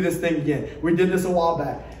going to do this thing again. We did this a while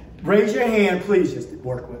back. Raise your hand, please just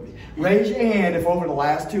work with me. Raise your hand if over the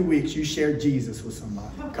last 2 weeks you shared Jesus with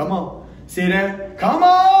somebody. Come on. See there? Come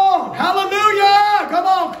on. Hallelujah. Come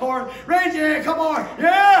on, Corey. Raise your hand. Come on.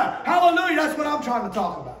 Yeah. Hallelujah. That's what I'm trying to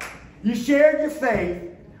talk about. You shared your faith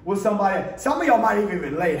with somebody. Some of y'all might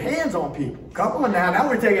even lay hands on people. Come on now. Now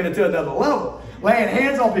we're taking it to another level. Laying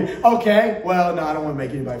hands on people. Okay. Well, no, I don't want to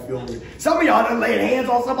make anybody feel weird. Some of y'all done laid hands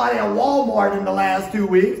on somebody at Walmart in the last 2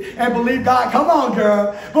 weeks and believe God. Come on,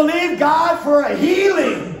 girl. Believe God for a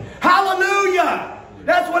healing. Hallelujah.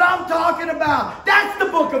 That's what I'm talking about. That's the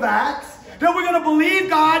book of Acts. That we're going to believe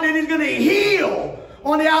God that he's going to heal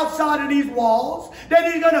on the outside of these walls.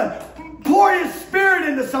 That he's going to pour his Spirit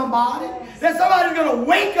into somebody. That somebody's going to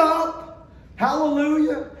wake up.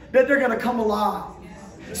 Hallelujah. That they're going to come alive.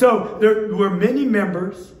 So we're many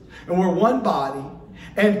members and we're one body.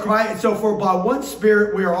 And Christ, so by one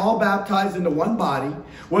Spirit we are all baptized into one body.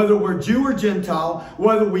 Whether we're Jew or Gentile.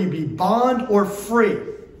 Whether we be bond or free.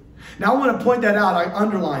 Now I want to point that out. I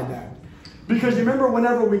underline that. Because you remember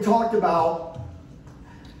whenever we talked about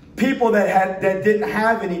people that didn't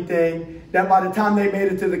have anything, that by the time they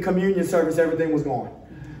made it to the communion service, everything was gone.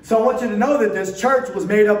 So I want you to know that this church was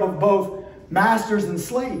made up of both masters and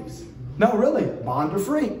slaves. No, really, bond or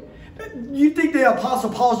free. You think the Apostle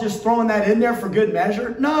Paul's just throwing that in there for good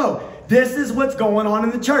measure? No, this is what's going on in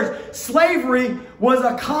the church. Slavery was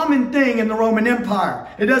a common thing in the Roman Empire.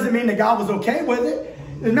 It doesn't mean that God was okay with it.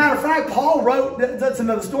 As a matter of fact, Paul wrote, that's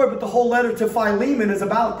another story, but the whole letter to Philemon is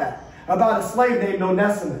about that. About a slave named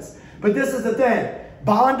Onesimus. But this is the thing.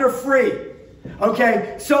 Bond or free.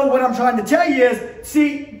 Okay, so what I'm trying to tell you is,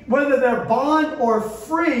 see, whether they're bond or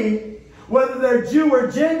free, whether they're Jew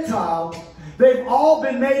or Gentile, they've all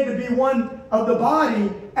been made to be one of the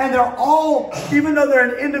body. And they're all, even though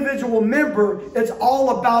they're an individual member, it's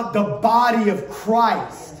all about the body of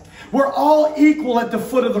Christ. We're all equal at the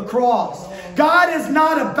foot of the cross. God is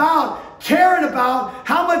not about caring about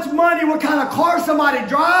how much money, what kind of car somebody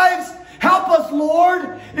drives. Help us,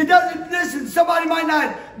 Lord. It doesn't, listen, somebody might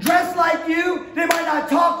not dress like you. They might not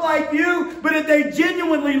talk like you. But if they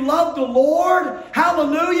genuinely love the Lord,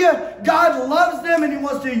 hallelujah, God loves them and he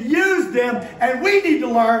wants to use them. And we need to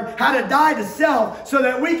learn how to die to self so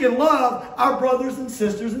that we can love our brothers and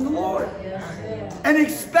sisters in the Lord. Yes. And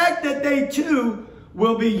expect that they too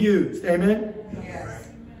will be used. Amen? Yes.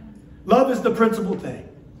 Love is the principal thing.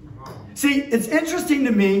 See, it's interesting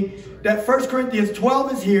to me that 1 Corinthians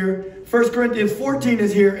 12 is here, 1 Corinthians 14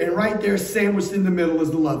 is here, and right there sandwiched in the middle is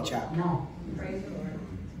the love chapter.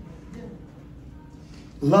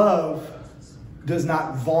 Love does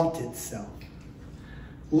not vaunt itself.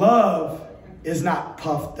 Love is not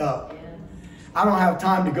puffed up. I don't have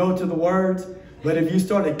time to go to the words, but if you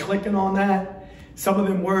started clicking on that, some of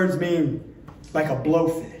them words mean like a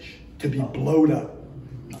blowfish, to be blowed up.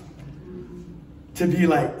 To be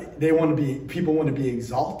like, people want to be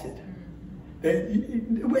exalted.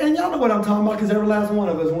 And y'all know what I'm talking about because every last one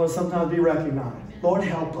of us wants to sometimes be recognized. Lord,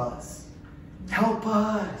 help us. Help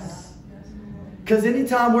us. Because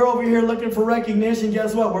anytime we're over here looking for recognition,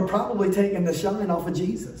 guess what? We're probably taking the shine off of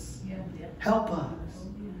Jesus. Help us.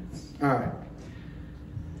 All right.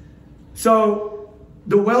 So,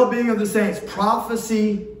 the well-being of the saints.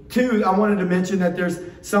 Prophecy, too, I wanted to mention that there's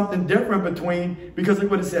something different between, because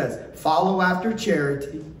look what it says. Follow after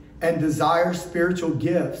charity and desire spiritual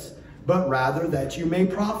gifts, but rather that you may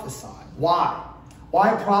prophesy. Why?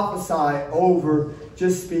 Why prophesy over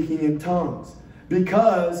just speaking in tongues?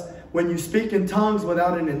 Because when you speak in tongues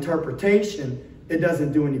without an interpretation, it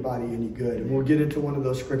doesn't do anybody any good. And we'll get into one of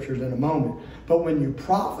those scriptures in a moment. But when you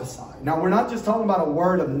prophesy, now we're not just talking about a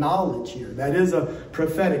word of knowledge here. That is a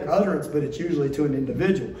prophetic utterance, but it's usually to an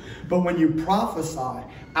individual. But when you prophesy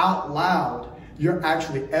out loud, you're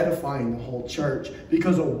actually edifying the whole church,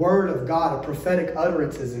 because a word of God, a prophetic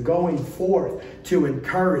utterance, is going forth to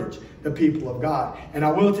encourage the people of God. And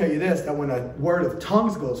I will tell you this, that when a word of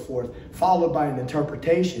tongues goes forth, followed by an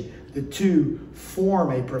interpretation, the two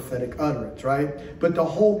form a prophetic utterance, right? But the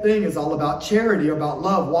whole thing is all about charity, about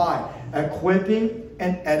love. Why? Equipping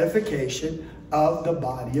and edification of the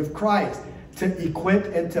body of Christ. To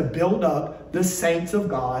equip and to build up the saints of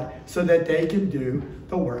God so that they can do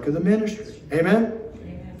the work of the ministry. Amen?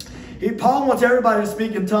 Amen. Paul wants everybody to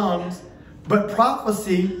speak in tongues, but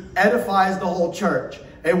prophecy edifies the whole church.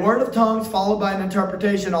 A word of tongues followed by an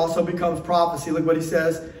interpretation also becomes prophecy. Look what he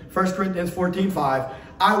says, 1 Corinthians 14:5.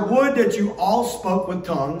 I would that you all spoke with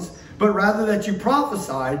tongues, but rather that you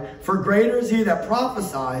prophesied, for greater is he that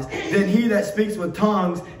prophesies than he that speaks with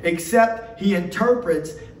tongues, except he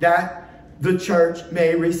interprets, that the church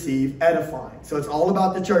may receive edifying. So it's all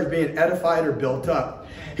about the church being edified or built up.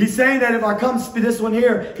 He's saying that if I come, this one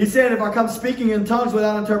here, he's saying if I come speaking in tongues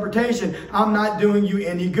without interpretation, I'm not doing you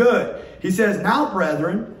any good. He says, now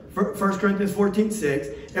brethren, 1 Corinthians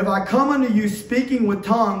 14:6, if I come unto you speaking with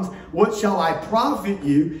tongues, what shall I profit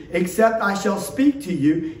you, except I shall speak to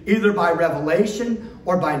you either by revelation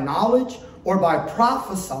or by knowledge or by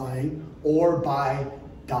prophesying or by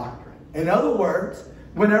doctrine. In other words,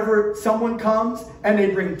 whenever someone comes and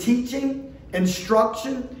they bring teaching,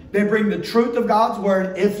 instruction, they bring the truth of God's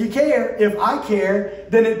word. If you care, if I care,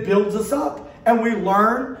 then it builds us up. And we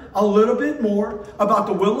learn a little bit more about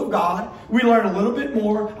the will of God. We learn a little bit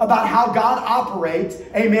more about how God operates.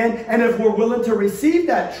 Amen. And if we're willing to receive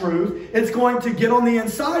that truth, it's going to get on the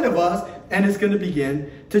inside of us and it's going to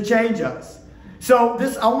begin to change us. So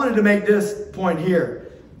I wanted to make this point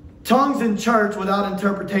here. Tongues in church without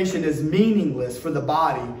interpretation is meaningless for the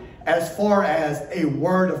body as far as a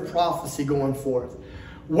word of prophecy going forth.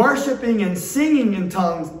 Worshiping and singing in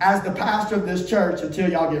tongues as the pastor of this church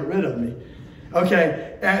until y'all get rid of me.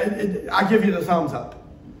 Okay, I give you the thumbs up.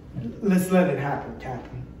 Let's let it happen,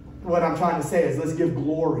 Captain. What I'm trying to say is let's give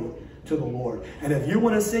glory to the Lord. And if you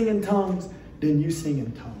want to sing in tongues, then you sing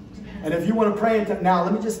in tongues. And if you want to pray in tongues, now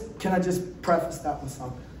can I just preface that with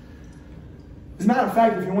something? As a matter of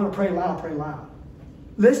fact, if you want to pray loud, pray loud.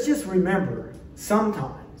 Let's just remember,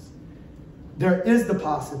 sometimes there is the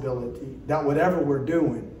possibility that whatever we're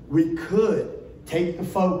doing, we could take the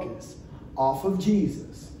focus off of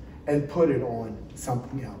Jesus and put it on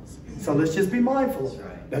something else. So let's just be mindful of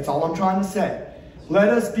that. That's all I'm trying to say. Let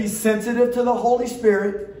us be sensitive to the Holy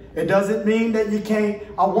Spirit. It doesn't mean that you can't.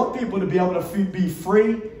 I want people to be able to be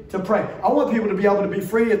free to pray. I want people to be able to be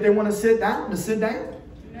free if they want to sit down, to sit down.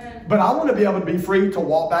 But I want to be able to be free to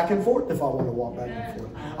walk back and forth if I want to walk back and forth.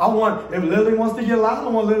 If Lily wants to get loud, I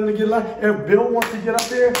want Lily to get loud. If Bill wants to get up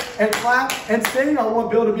here and clap and sing, I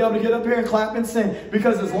want Bill to be able to get up here and clap and sing.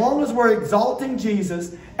 Because as long as we're exalting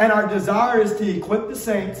Jesus and our desire is to equip the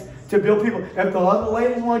saints to build people. If the other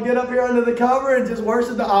ladies want to get up here under the cover and just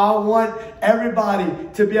worship, I want everybody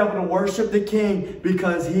to be able to worship the King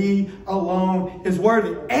because He alone is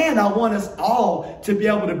worthy. And I want us all to be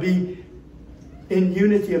able to be in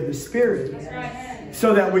unity of the Spirit,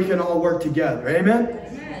 so that we can all work together. Amen?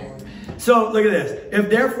 Amen? So look at this. If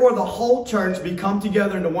therefore the whole church be come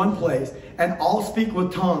together into one place and all speak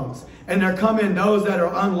with tongues, and there come in those that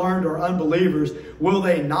are unlearned or unbelievers, will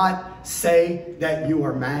they not say that you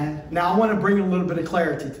are mad? Now I want to bring a little bit of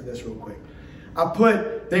clarity to this real quick. I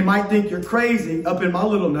put, they might think you're crazy up in my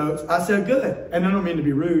little notes. I said, good. And I don't mean to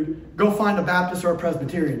be rude. Go find a Baptist or a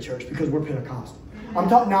Presbyterian church because we're Pentecostal. I'm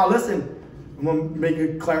talking, now listen, I'm going to make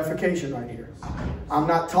a clarification right here. I'm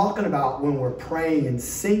not talking about when we're praying and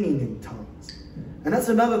singing in tongues. And that's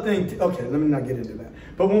another thing. Okay, let me not get into that.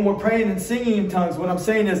 But when we're praying and singing in tongues, what I'm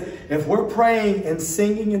saying is if we're praying and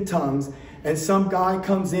singing in tongues and some guy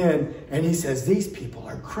comes in and he says, these people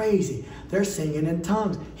are crazy. They're singing in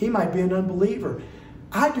tongues. He might be an unbeliever.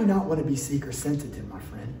 I do not want to be seeker sensitive, my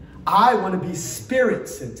friend. I want to be spirit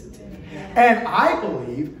sensitive. And I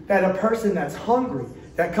believe that a person that's hungry,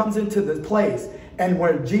 that comes into the place and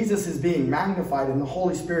where Jesus is being magnified and the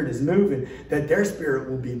Holy Spirit is moving, that their spirit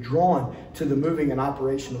will be drawn to the moving and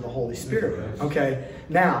operation of the Holy Spirit. Okay.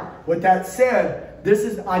 Now, with that said,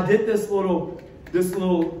 I did this little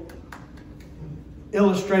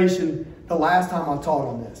illustration the last time I taught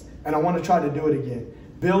on this, and I want to try to do it again.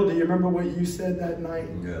 Bill, do you remember what you said that night?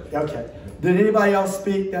 Yeah. Okay. Did anybody else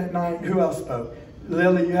speak that night? Who else spoke?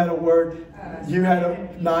 Lily, you had a word.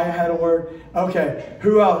 Naya had a word. Okay.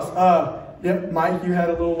 Who else? Yep. Mike, you had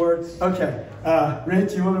a little word. Okay.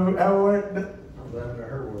 Rich, you want to have a word? I'm glad I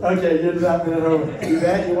heard word. Okay, you're not going to know.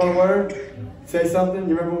 Yvette, you want a word? Say something.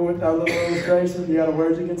 You remember what that little illustration? You got a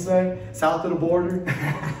word you can say? South of the border.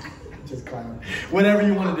 Just clown. Whatever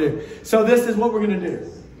you want to do. So this is what we're going to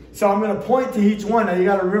do. So I'm going to point to each one. Now you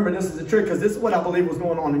got to remember this is a trick because this is what I believe was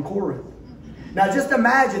going on in Corinth. Now just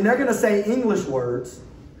imagine they're going to say English words,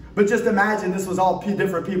 but just imagine this was all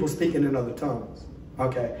different people speaking in other tongues.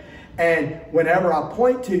 Okay. And whenever I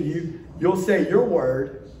point to you, you'll say your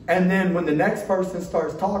word. And then when the next person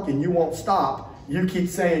starts talking, you won't stop. You keep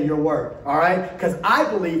saying your word. All right? Because I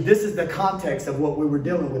believe this is the context of what we were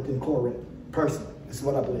dealing with in Corinth. Personally. This is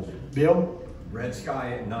what I believe. Bill? Red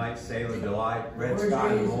sky at night, sailor delight. Red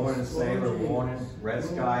sky in the morning, sailor warning. Red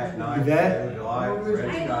sky at night, sailor delight. Red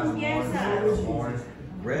sky in the morning, sailor warning.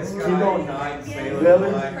 Red sky at night, sailor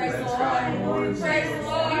delight. Red sky in the morning, sailor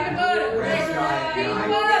warning. Red sky at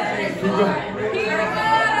night, sailor delight.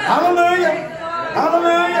 Hallelujah!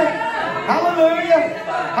 Hallelujah! Hallelujah!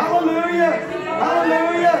 Hallelujah!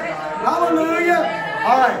 Hallelujah! Hallelujah!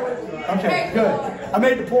 All right. Okay, good. I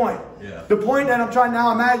made the point. Yeah. The point that I'm trying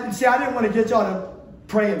now, imagine, see, I didn't want to get y'all to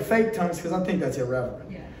pray in fake tongues because I think that's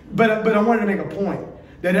irrelevant. Yeah. But I wanted to make a point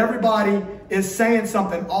that everybody is saying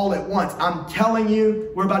something all at once. I'm telling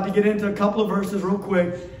you, we're about to get into a couple of verses real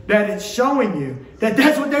quick, that it's showing you that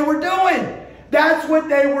that's what they were doing. That's what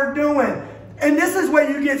they were doing. And this is where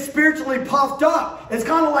you get spiritually puffed up. It's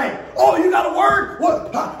kind of like, oh, you got a word?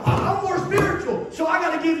 What? I'm more spiritual, so I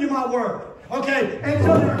got to give you my word. Okay? And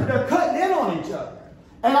so they're cutting in on each other.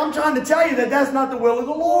 And I'm trying to tell you that that's not the will of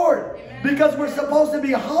the Lord. Because we're supposed to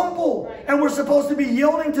be humble. And we're supposed to be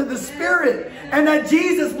yielding to the Spirit. And that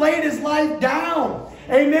Jesus laid his life down.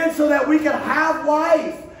 Amen? So that we can have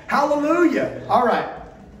life. Hallelujah. All right.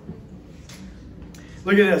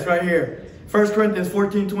 Look at this right here. 1 Corinthians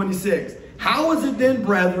 14:26. How is it then,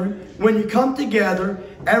 brethren, when you come together,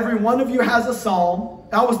 every one of you has a psalm?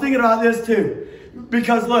 I was thinking about this too.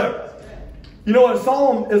 Because look, you know what a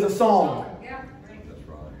psalm is? A song.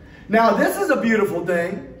 Now, this is a beautiful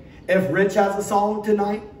thing. If Rich has a song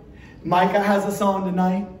tonight, Micah has a song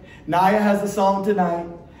tonight, Naya has a song tonight,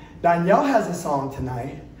 Danielle has a song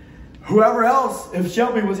tonight, whoever else, if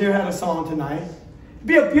Shelby was here, had a song tonight, it'd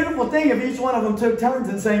be a beautiful thing if each one of them took turns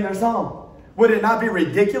and sang their song. Would it not be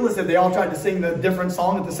ridiculous if they all tried to sing the different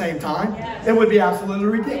song at the same time? Yes. It would be absolutely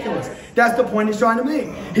ridiculous. Yes. That's the point he's trying to make.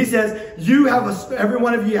 He says, every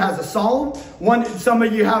one of you has a psalm. Some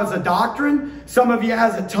of you has a doctrine. Some of you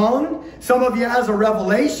has a tongue. Some of you has a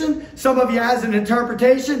revelation. Some of you has an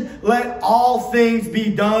interpretation. Let all things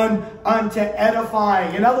be done unto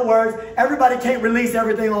edifying. In other words, everybody can't release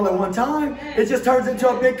everything all at one time. It just turns into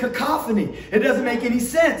a big cacophony. It doesn't make any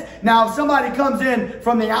sense. Now, if somebody comes in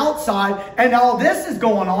from the outside and all this is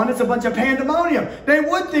going on, it's a bunch of pandemonium. They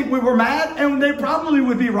would think we were mad, and they probably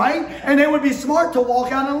would be right, and they would be smart to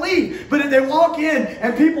walk out and leave. But if they walk in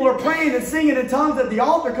and people are praying and singing in tongues at the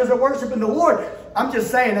altar because they're worshiping the Lord, I'm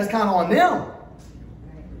just saying that's kind of on them.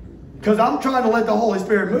 Because I'm trying to let the Holy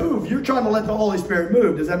Spirit move. You're trying to let the Holy Spirit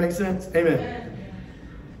move. Does that make sense? Amen.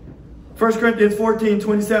 1 Corinthians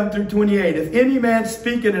 14:27-28. If any man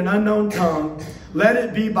speak in an unknown tongue, let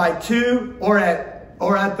it be by two or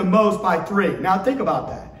at the most by three. Now think about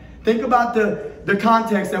that. Think about the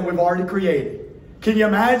context that we've already created. Can you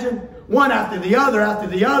imagine? One after the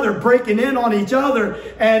other, breaking in on each other,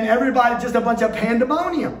 and everybody just a bunch of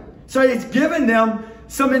pandemonium. So it's giving them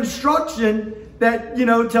some instruction that, you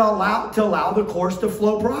know, to allow the course to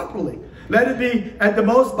flow properly. Let it be at the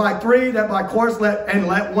most by three, that by course let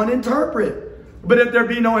one interpret. But if there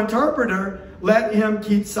be no interpreter, let him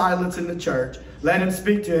keep silence in the church. Let him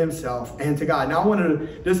speak to himself and to God. Now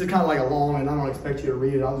this is kind of like a long, and I don't expect you to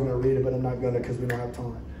read it. I was going to read it, but I'm not going to because we don't have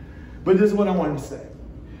time. But this is what I wanted to say.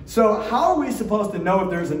 So how are we supposed to know if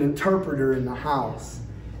there's an interpreter in the house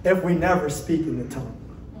if we never speak in the tongue?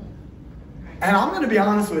 And I'm going to be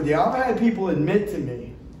honest with you. I've had people admit to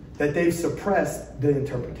me that they've suppressed the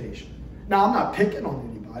interpretation. Now, I'm not picking on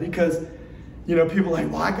anybody because, you know, people are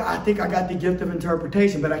like, well, I think I got the gift of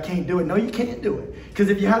interpretation, but I can't do it. No, you can't do it. Because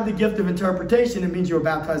if you have the gift of interpretation, it means you were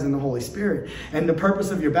baptized in the Holy Spirit. And the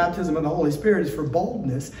purpose of your baptism in the Holy Spirit is for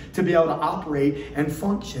boldness to be able to operate and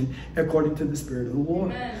function according to the Spirit of the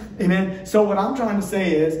Lord. Amen. Amen. So what I'm trying to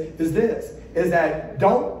say is that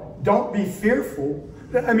don't be fearful.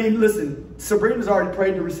 I mean, listen, Sabrina's already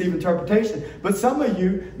prayed to receive interpretation, but some of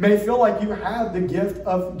you may feel like you have the gift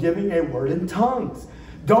of giving a word in tongues.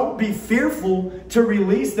 Don't be fearful to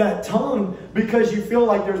release that tongue because you feel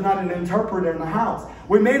like there's not an interpreter in the house.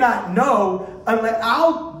 We may not know unless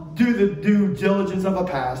I'll do the due diligence of a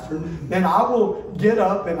pastor, and I will get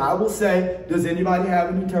up and I will say, does anybody have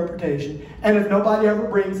an interpretation? And if nobody ever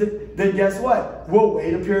brings it, then guess what? We'll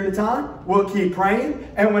wait a period of time. We'll keep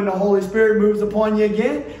praying. And when the Holy Spirit moves upon you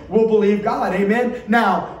again, we'll believe God. Amen.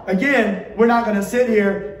 Now, again, we're not going to sit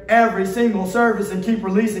here every single service and keep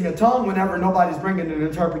releasing a tongue whenever nobody's bringing an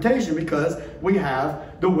interpretation, because we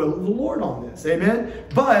have the will of the Lord on this. Amen.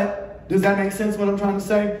 But does that make sense what I'm trying to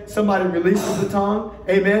say? Somebody releases the tongue.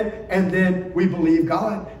 Amen. And then we believe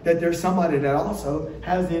God that there's somebody that also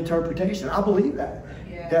has the interpretation. I believe that.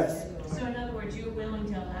 Yes. So in other words, you're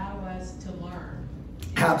willing to allow us to learn.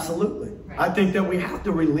 Absolutely. Right. I think that we have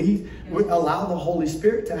to allow the Holy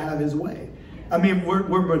Spirit to have his way. I mean,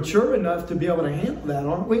 we're mature enough to be able to handle that,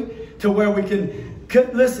 aren't we? To where we can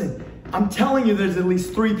listen, I'm telling you, there's at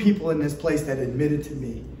least 3 people in this place that admitted to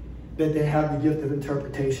me that they have the gift of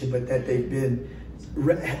interpretation, but that they've been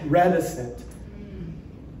reticent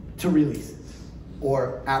to release it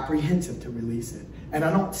or apprehensive to release it. And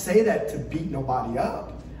I don't say that to beat nobody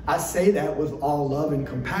up. I say that with all love and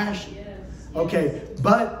compassion. Okay,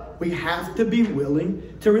 but we have to be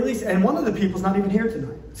willing to release it. And one of the people's not even here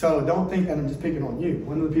tonight. So don't think that I'm just picking on you.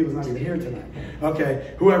 One of the people's not even here tonight.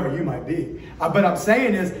 Okay, whoever you might be. But I'm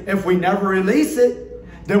saying is, if we never release it,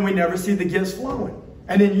 then we never see the gifts flowing.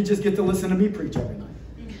 And then you just get to listen to me preach every night.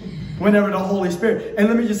 Whenever the Holy Spirit. And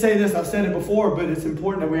let me just say this. I've said it before, but it's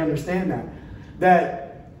important that we understand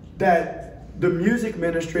that the music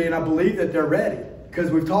ministry, and I believe that they're ready, because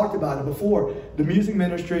we've talked about it before. The music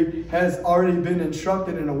ministry has already been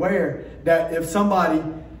instructed and aware that if somebody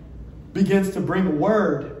begins to bring a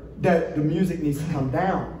word, that the music needs to come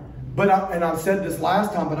down. And I've said this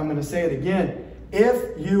last time, but I'm going to say it again.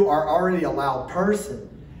 If you are already a loud person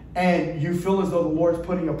and you feel as though the Lord's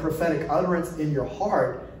putting a prophetic utterance in your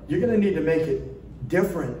heart, you're going to need to make it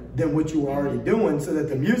different than what you were already doing, so that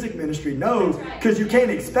the music ministry knows, because you can't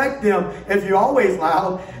expect them, if you're always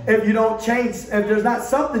loud, if you don't change, if there's not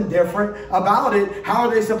something different about it, how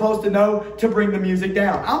are they supposed to know to bring the music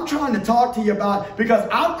down? I'm trying to talk to you about, because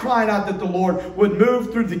I'm crying out that the Lord would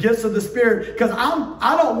move through the gifts of the Spirit, because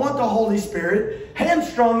I don't want the Holy Spirit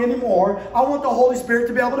hamstrung anymore. I want the Holy Spirit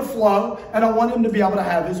to be able to flow, and I want him to be able to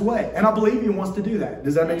have his way. And I believe he wants to do that.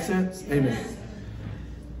 Does that make sense? Amen.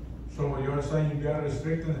 So you're saying you are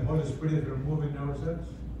restricting the Holy Spirit from moving ourselves?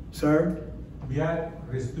 Sir? We are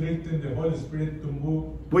restricting the Holy Spirit to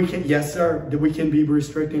move? We can, yes, sir. We can be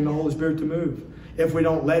restricting the Holy Spirit to move if we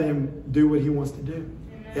don't let him do what he wants to do.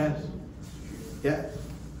 Amen. Yes. Yes.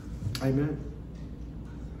 Amen.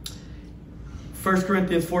 1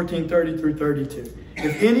 Corinthians 14:30 through 32.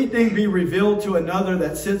 If anything be revealed to another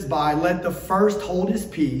that sits by, let the first hold his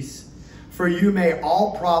peace, for you may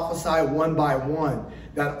all prophesy one by one,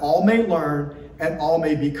 that all may learn and all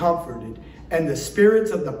may be comforted. And the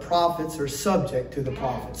spirits of the prophets are subject to the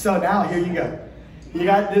prophets. So now here you go. You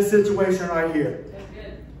got this situation right here.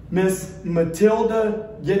 Miss Matilda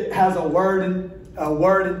has a word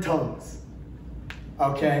in tongues.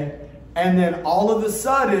 Okay? And then all of a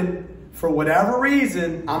sudden, for whatever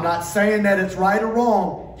reason, I'm not saying that it's right or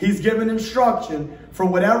wrong, he's given instruction. For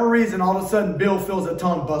whatever reason, all of a sudden, Bill feels a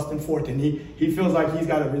tongue busting forth, and he feels like he's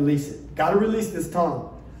got to release it. Got to release this tongue.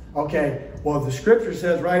 Okay, well, the scripture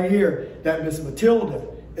says right here that Miss Matilda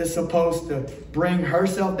is supposed to bring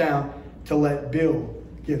herself down to let Bill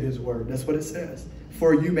give his word. That's what it says.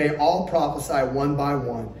 For you may all prophesy one by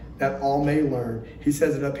one, that all may learn. He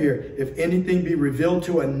says it up here. If anything be revealed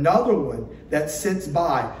to another one that sits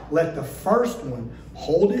by, let the first one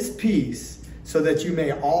hold his peace, so that you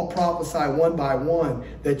may all prophesy one by one,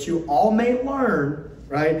 that you all may learn,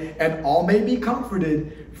 right? And all may be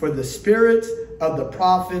comforted, for the spirits of the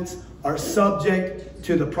prophets are subject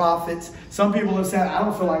to the prophets. Some people have said, I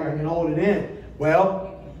don't feel like I can hold it in.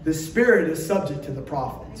 Well, the spirit is subject to the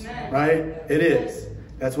prophets, right? It is.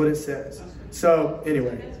 That's what it says. So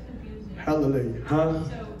anyway, That's confusing. hallelujah. Huh?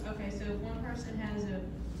 So if one person has a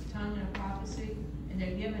tongue and a prophecy and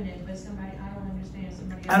they're giving it, but somebody, I don't understand,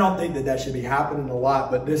 somebody else. I don't think that should be happening a lot,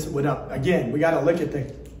 but this would again, we got to look at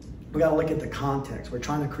the context. We're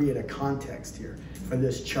trying to create a context here for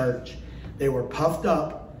this church. They were puffed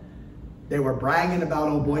up. They were bragging about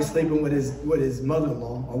old boy sleeping with his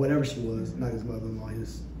mother-in-law, or whatever she was. Not his mother-in-law,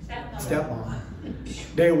 his stepmom.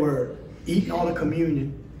 They were eating all the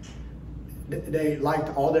communion. They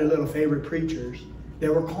liked all their little favorite preachers. They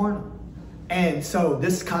were carnal. And so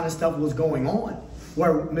this kind of stuff was going on,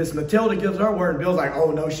 where Miss Matilda gives her word, and Bill's like,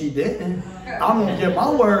 oh, no, she didn't. I'm going to give my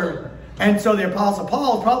word. And so the Apostle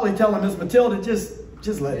Paul is probably telling Miss Matilda, just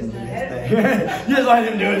let him do his thing. Just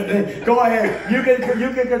let him do his thing. Go ahead. You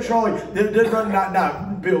can control it.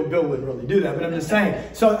 Bill wouldn't really do that, but I'm just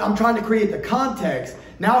saying. So I'm trying to create the context.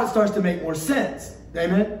 Now it starts to make more sense.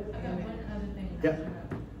 Amen? I got one other thing. Yeah.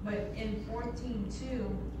 But in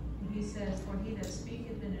 14:2, he says, for he that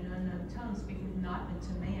speaketh in an unknown tongue speaketh not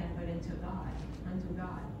unto man, but unto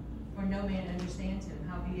God. For no man understands him.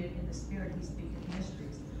 Howbeit in the spirit he speaketh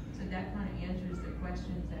mysteries. So that kind of answers the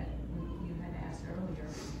questions that you had asked earlier.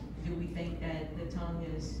 Do we think that the tongue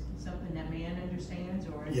is something that man understands,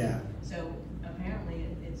 or is it, so apparently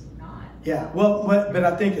it's not. Yeah, well, but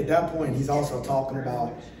I think at that point he's also talking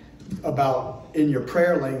about in your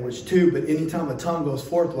prayer language too. But anytime a tongue goes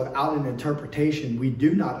forth without an interpretation, we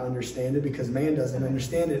do not understand it, because man doesn't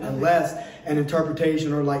understand it unless an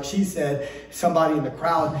interpretation, or like she said, somebody in the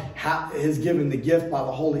crowd is given the gift by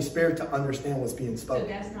the Holy Spirit to understand what's being spoken. So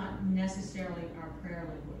that's not necessarily our prayer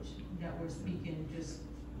language that we're speaking just.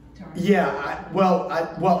 Yeah,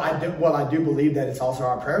 I do believe that it's also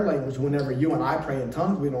our prayer language. Whenever you and I pray in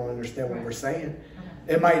tongues, we don't understand what we're saying.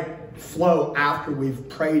 Okay. It might flow after we've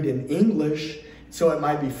prayed in English, so it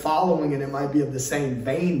might be following and it might be of the same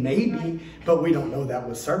vein, maybe, but we don't know that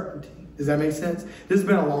with certainty. Does that make sense? This has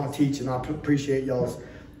been a long teaching. I appreciate y'all's.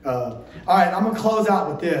 All right, I'm gonna close out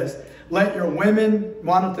with this. Let your women,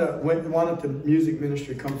 why don't the music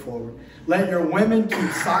ministry come forward? Let your women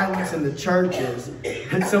keep silence in the churches.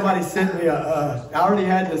 And somebody sent me I already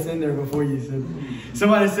had this in there before you said.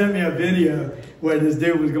 Somebody sent me a video where this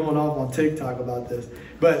dude was going off on TikTok about this.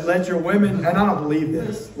 But let your women, and I don't believe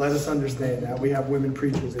this, let us understand that. We have women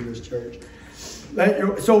preachers in this church.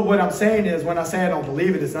 So what I'm saying is, when I say I don't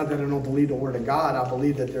believe it, it's not that I don't believe the word of God. I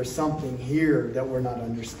believe that there's something here that we're not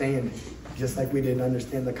understanding. Just like we didn't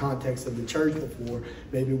understand the context of the church before,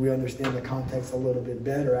 maybe we understand the context a little bit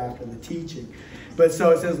better after the teaching. But so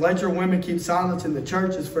it says, let your women keep silence in the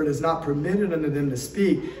churches, for it is not permitted unto them to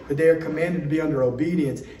speak, but they are commanded to be under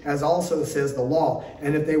obedience, as also says the law.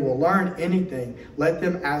 And if they will learn anything, let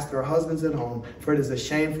them ask their husbands at home, for it is a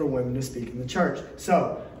shame for women to speak in the church.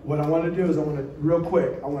 So what I want to do is I want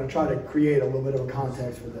to try to create a little bit of a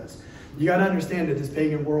context for this. You got to understand that this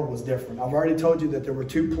pagan world was different. I've already told you that there were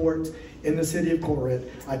 2 ports in the city of Corinth.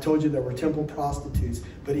 I told you there were temple prostitutes.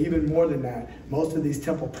 But even more than that, most of these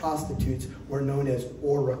temple prostitutes were known as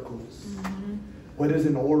oracles. Mm-hmm. What is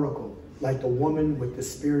an oracle? Like the woman with the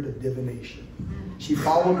spirit of divination. She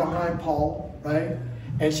followed behind Paul, right?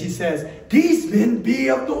 And she says, these men be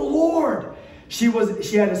of the Lord. She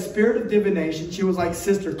had a spirit of divination. She was like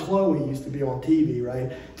Sister Chloe used to be on TV, right?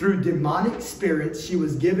 Through demonic spirits, she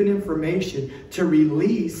was given information to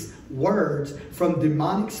release words from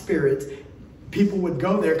demonic spirits. People would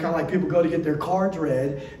go there, kind of like people go to get their cards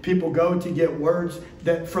read. People go to get words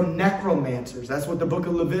from necromancers. That's what the book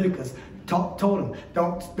of Leviticus told them.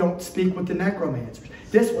 Don't speak with the necromancers.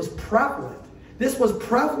 This was prevalent. This was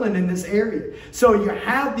prevalent in this area. So you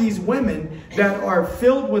have these women that are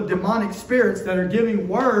filled with demonic spirits that are giving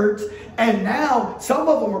words. And now some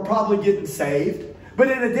of them are probably getting saved. But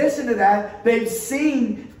in addition to that, they've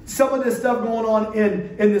seen some of this stuff going on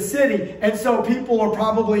in the city. And so people are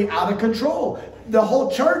probably out of control. The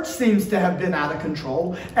whole church seems to have been out of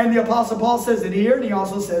control. And the Apostle Paul says it here, and he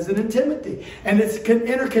also says it in Timothy. And it's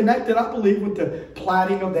interconnected, I believe, with the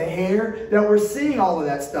plaiting of the hair, that we're seeing all of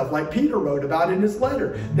that stuff, like Peter wrote about in his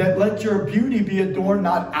letter, that let your beauty be adorned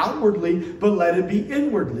not outwardly, but let it be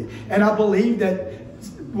inwardly. And I believe that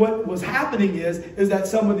what was happening is that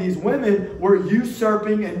some of these women were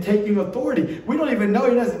usurping and taking authority. We don't even know,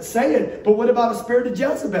 he doesn't say it, but what about a spirit of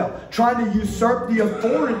Jezebel? Trying to usurp the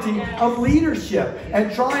authority of leadership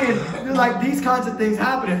and trying, like, these kinds of things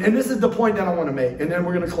happening. And this is the point that I want to make. And then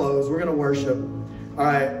we're going to close. We're going to worship. All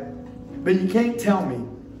right. But you can't tell me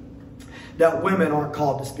that women aren't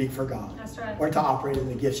called to speak for God. That's right. Or to operate in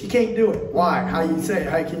the gifts. You can't do it. Why? How can you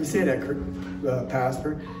say that,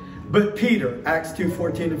 Pastor? But Peter, Acts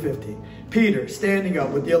 2:14 and 15. Peter, standing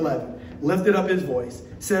up with the 11, lifted up his voice,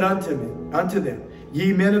 said unto them,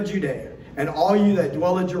 ye men of Judea, and all you that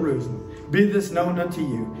dwell in Jerusalem, be this known unto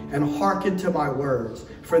you, and hearken to my words.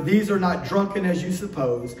 For these are not drunken as you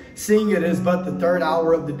suppose, seeing it is but the 3rd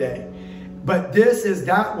hour of the day. But this is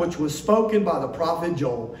that which was spoken by the prophet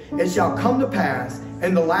Joel. It shall come to pass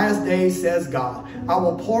in the last days, says God, I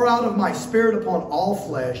will pour out of my spirit upon all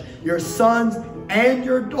flesh. Your sons and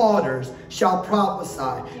your daughters shall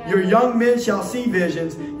prophesy. Your young men shall see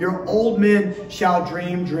visions. Your old men shall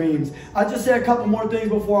dream dreams. I'll just say a couple more things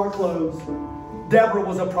before I close. Deborah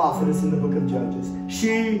was a prophetess in the book of Judges.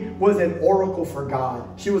 She was an oracle for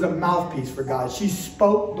God. She was a mouthpiece for God. She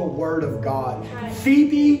spoke the word of God.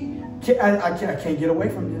 Phoebe, I can't get away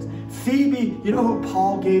from this. Phoebe, you know who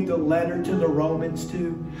Paul gave the letter to the Romans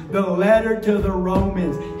to? The letter to the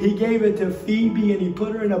Romans. He gave it to Phoebe and he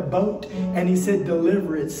put her in a boat and he said,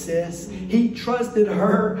 deliver it, sis. He trusted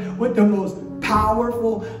her with the most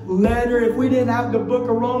powerful letter. If we didn't have the book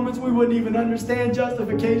of Romans, we wouldn't even understand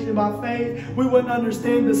justification by faith. We wouldn't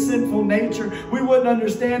understand the sinful nature. We wouldn't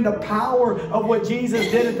understand the power of what Jesus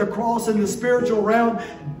did at the cross in the spiritual realm.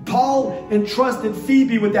 Paul entrusted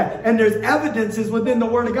Phoebe with that. And there's evidences within the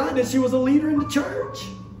Word of God that she was a leader in the church.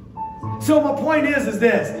 So my point is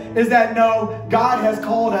that no, God has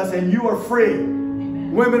called us and you are free.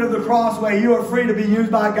 Women of the Crossway, you are free to be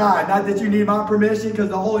used by God. Not that you need my permission, because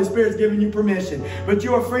the Holy Spirit's giving you permission. But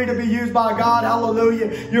you are free to be used by God.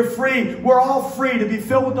 Hallelujah. You're free. We're all free to be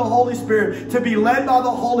filled with the Holy Spirit, to be led by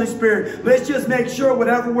the Holy Spirit. Let's just make sure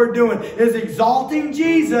whatever we're doing is exalting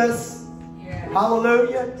Jesus. Yeah.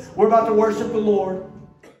 Hallelujah. We're about to worship the Lord.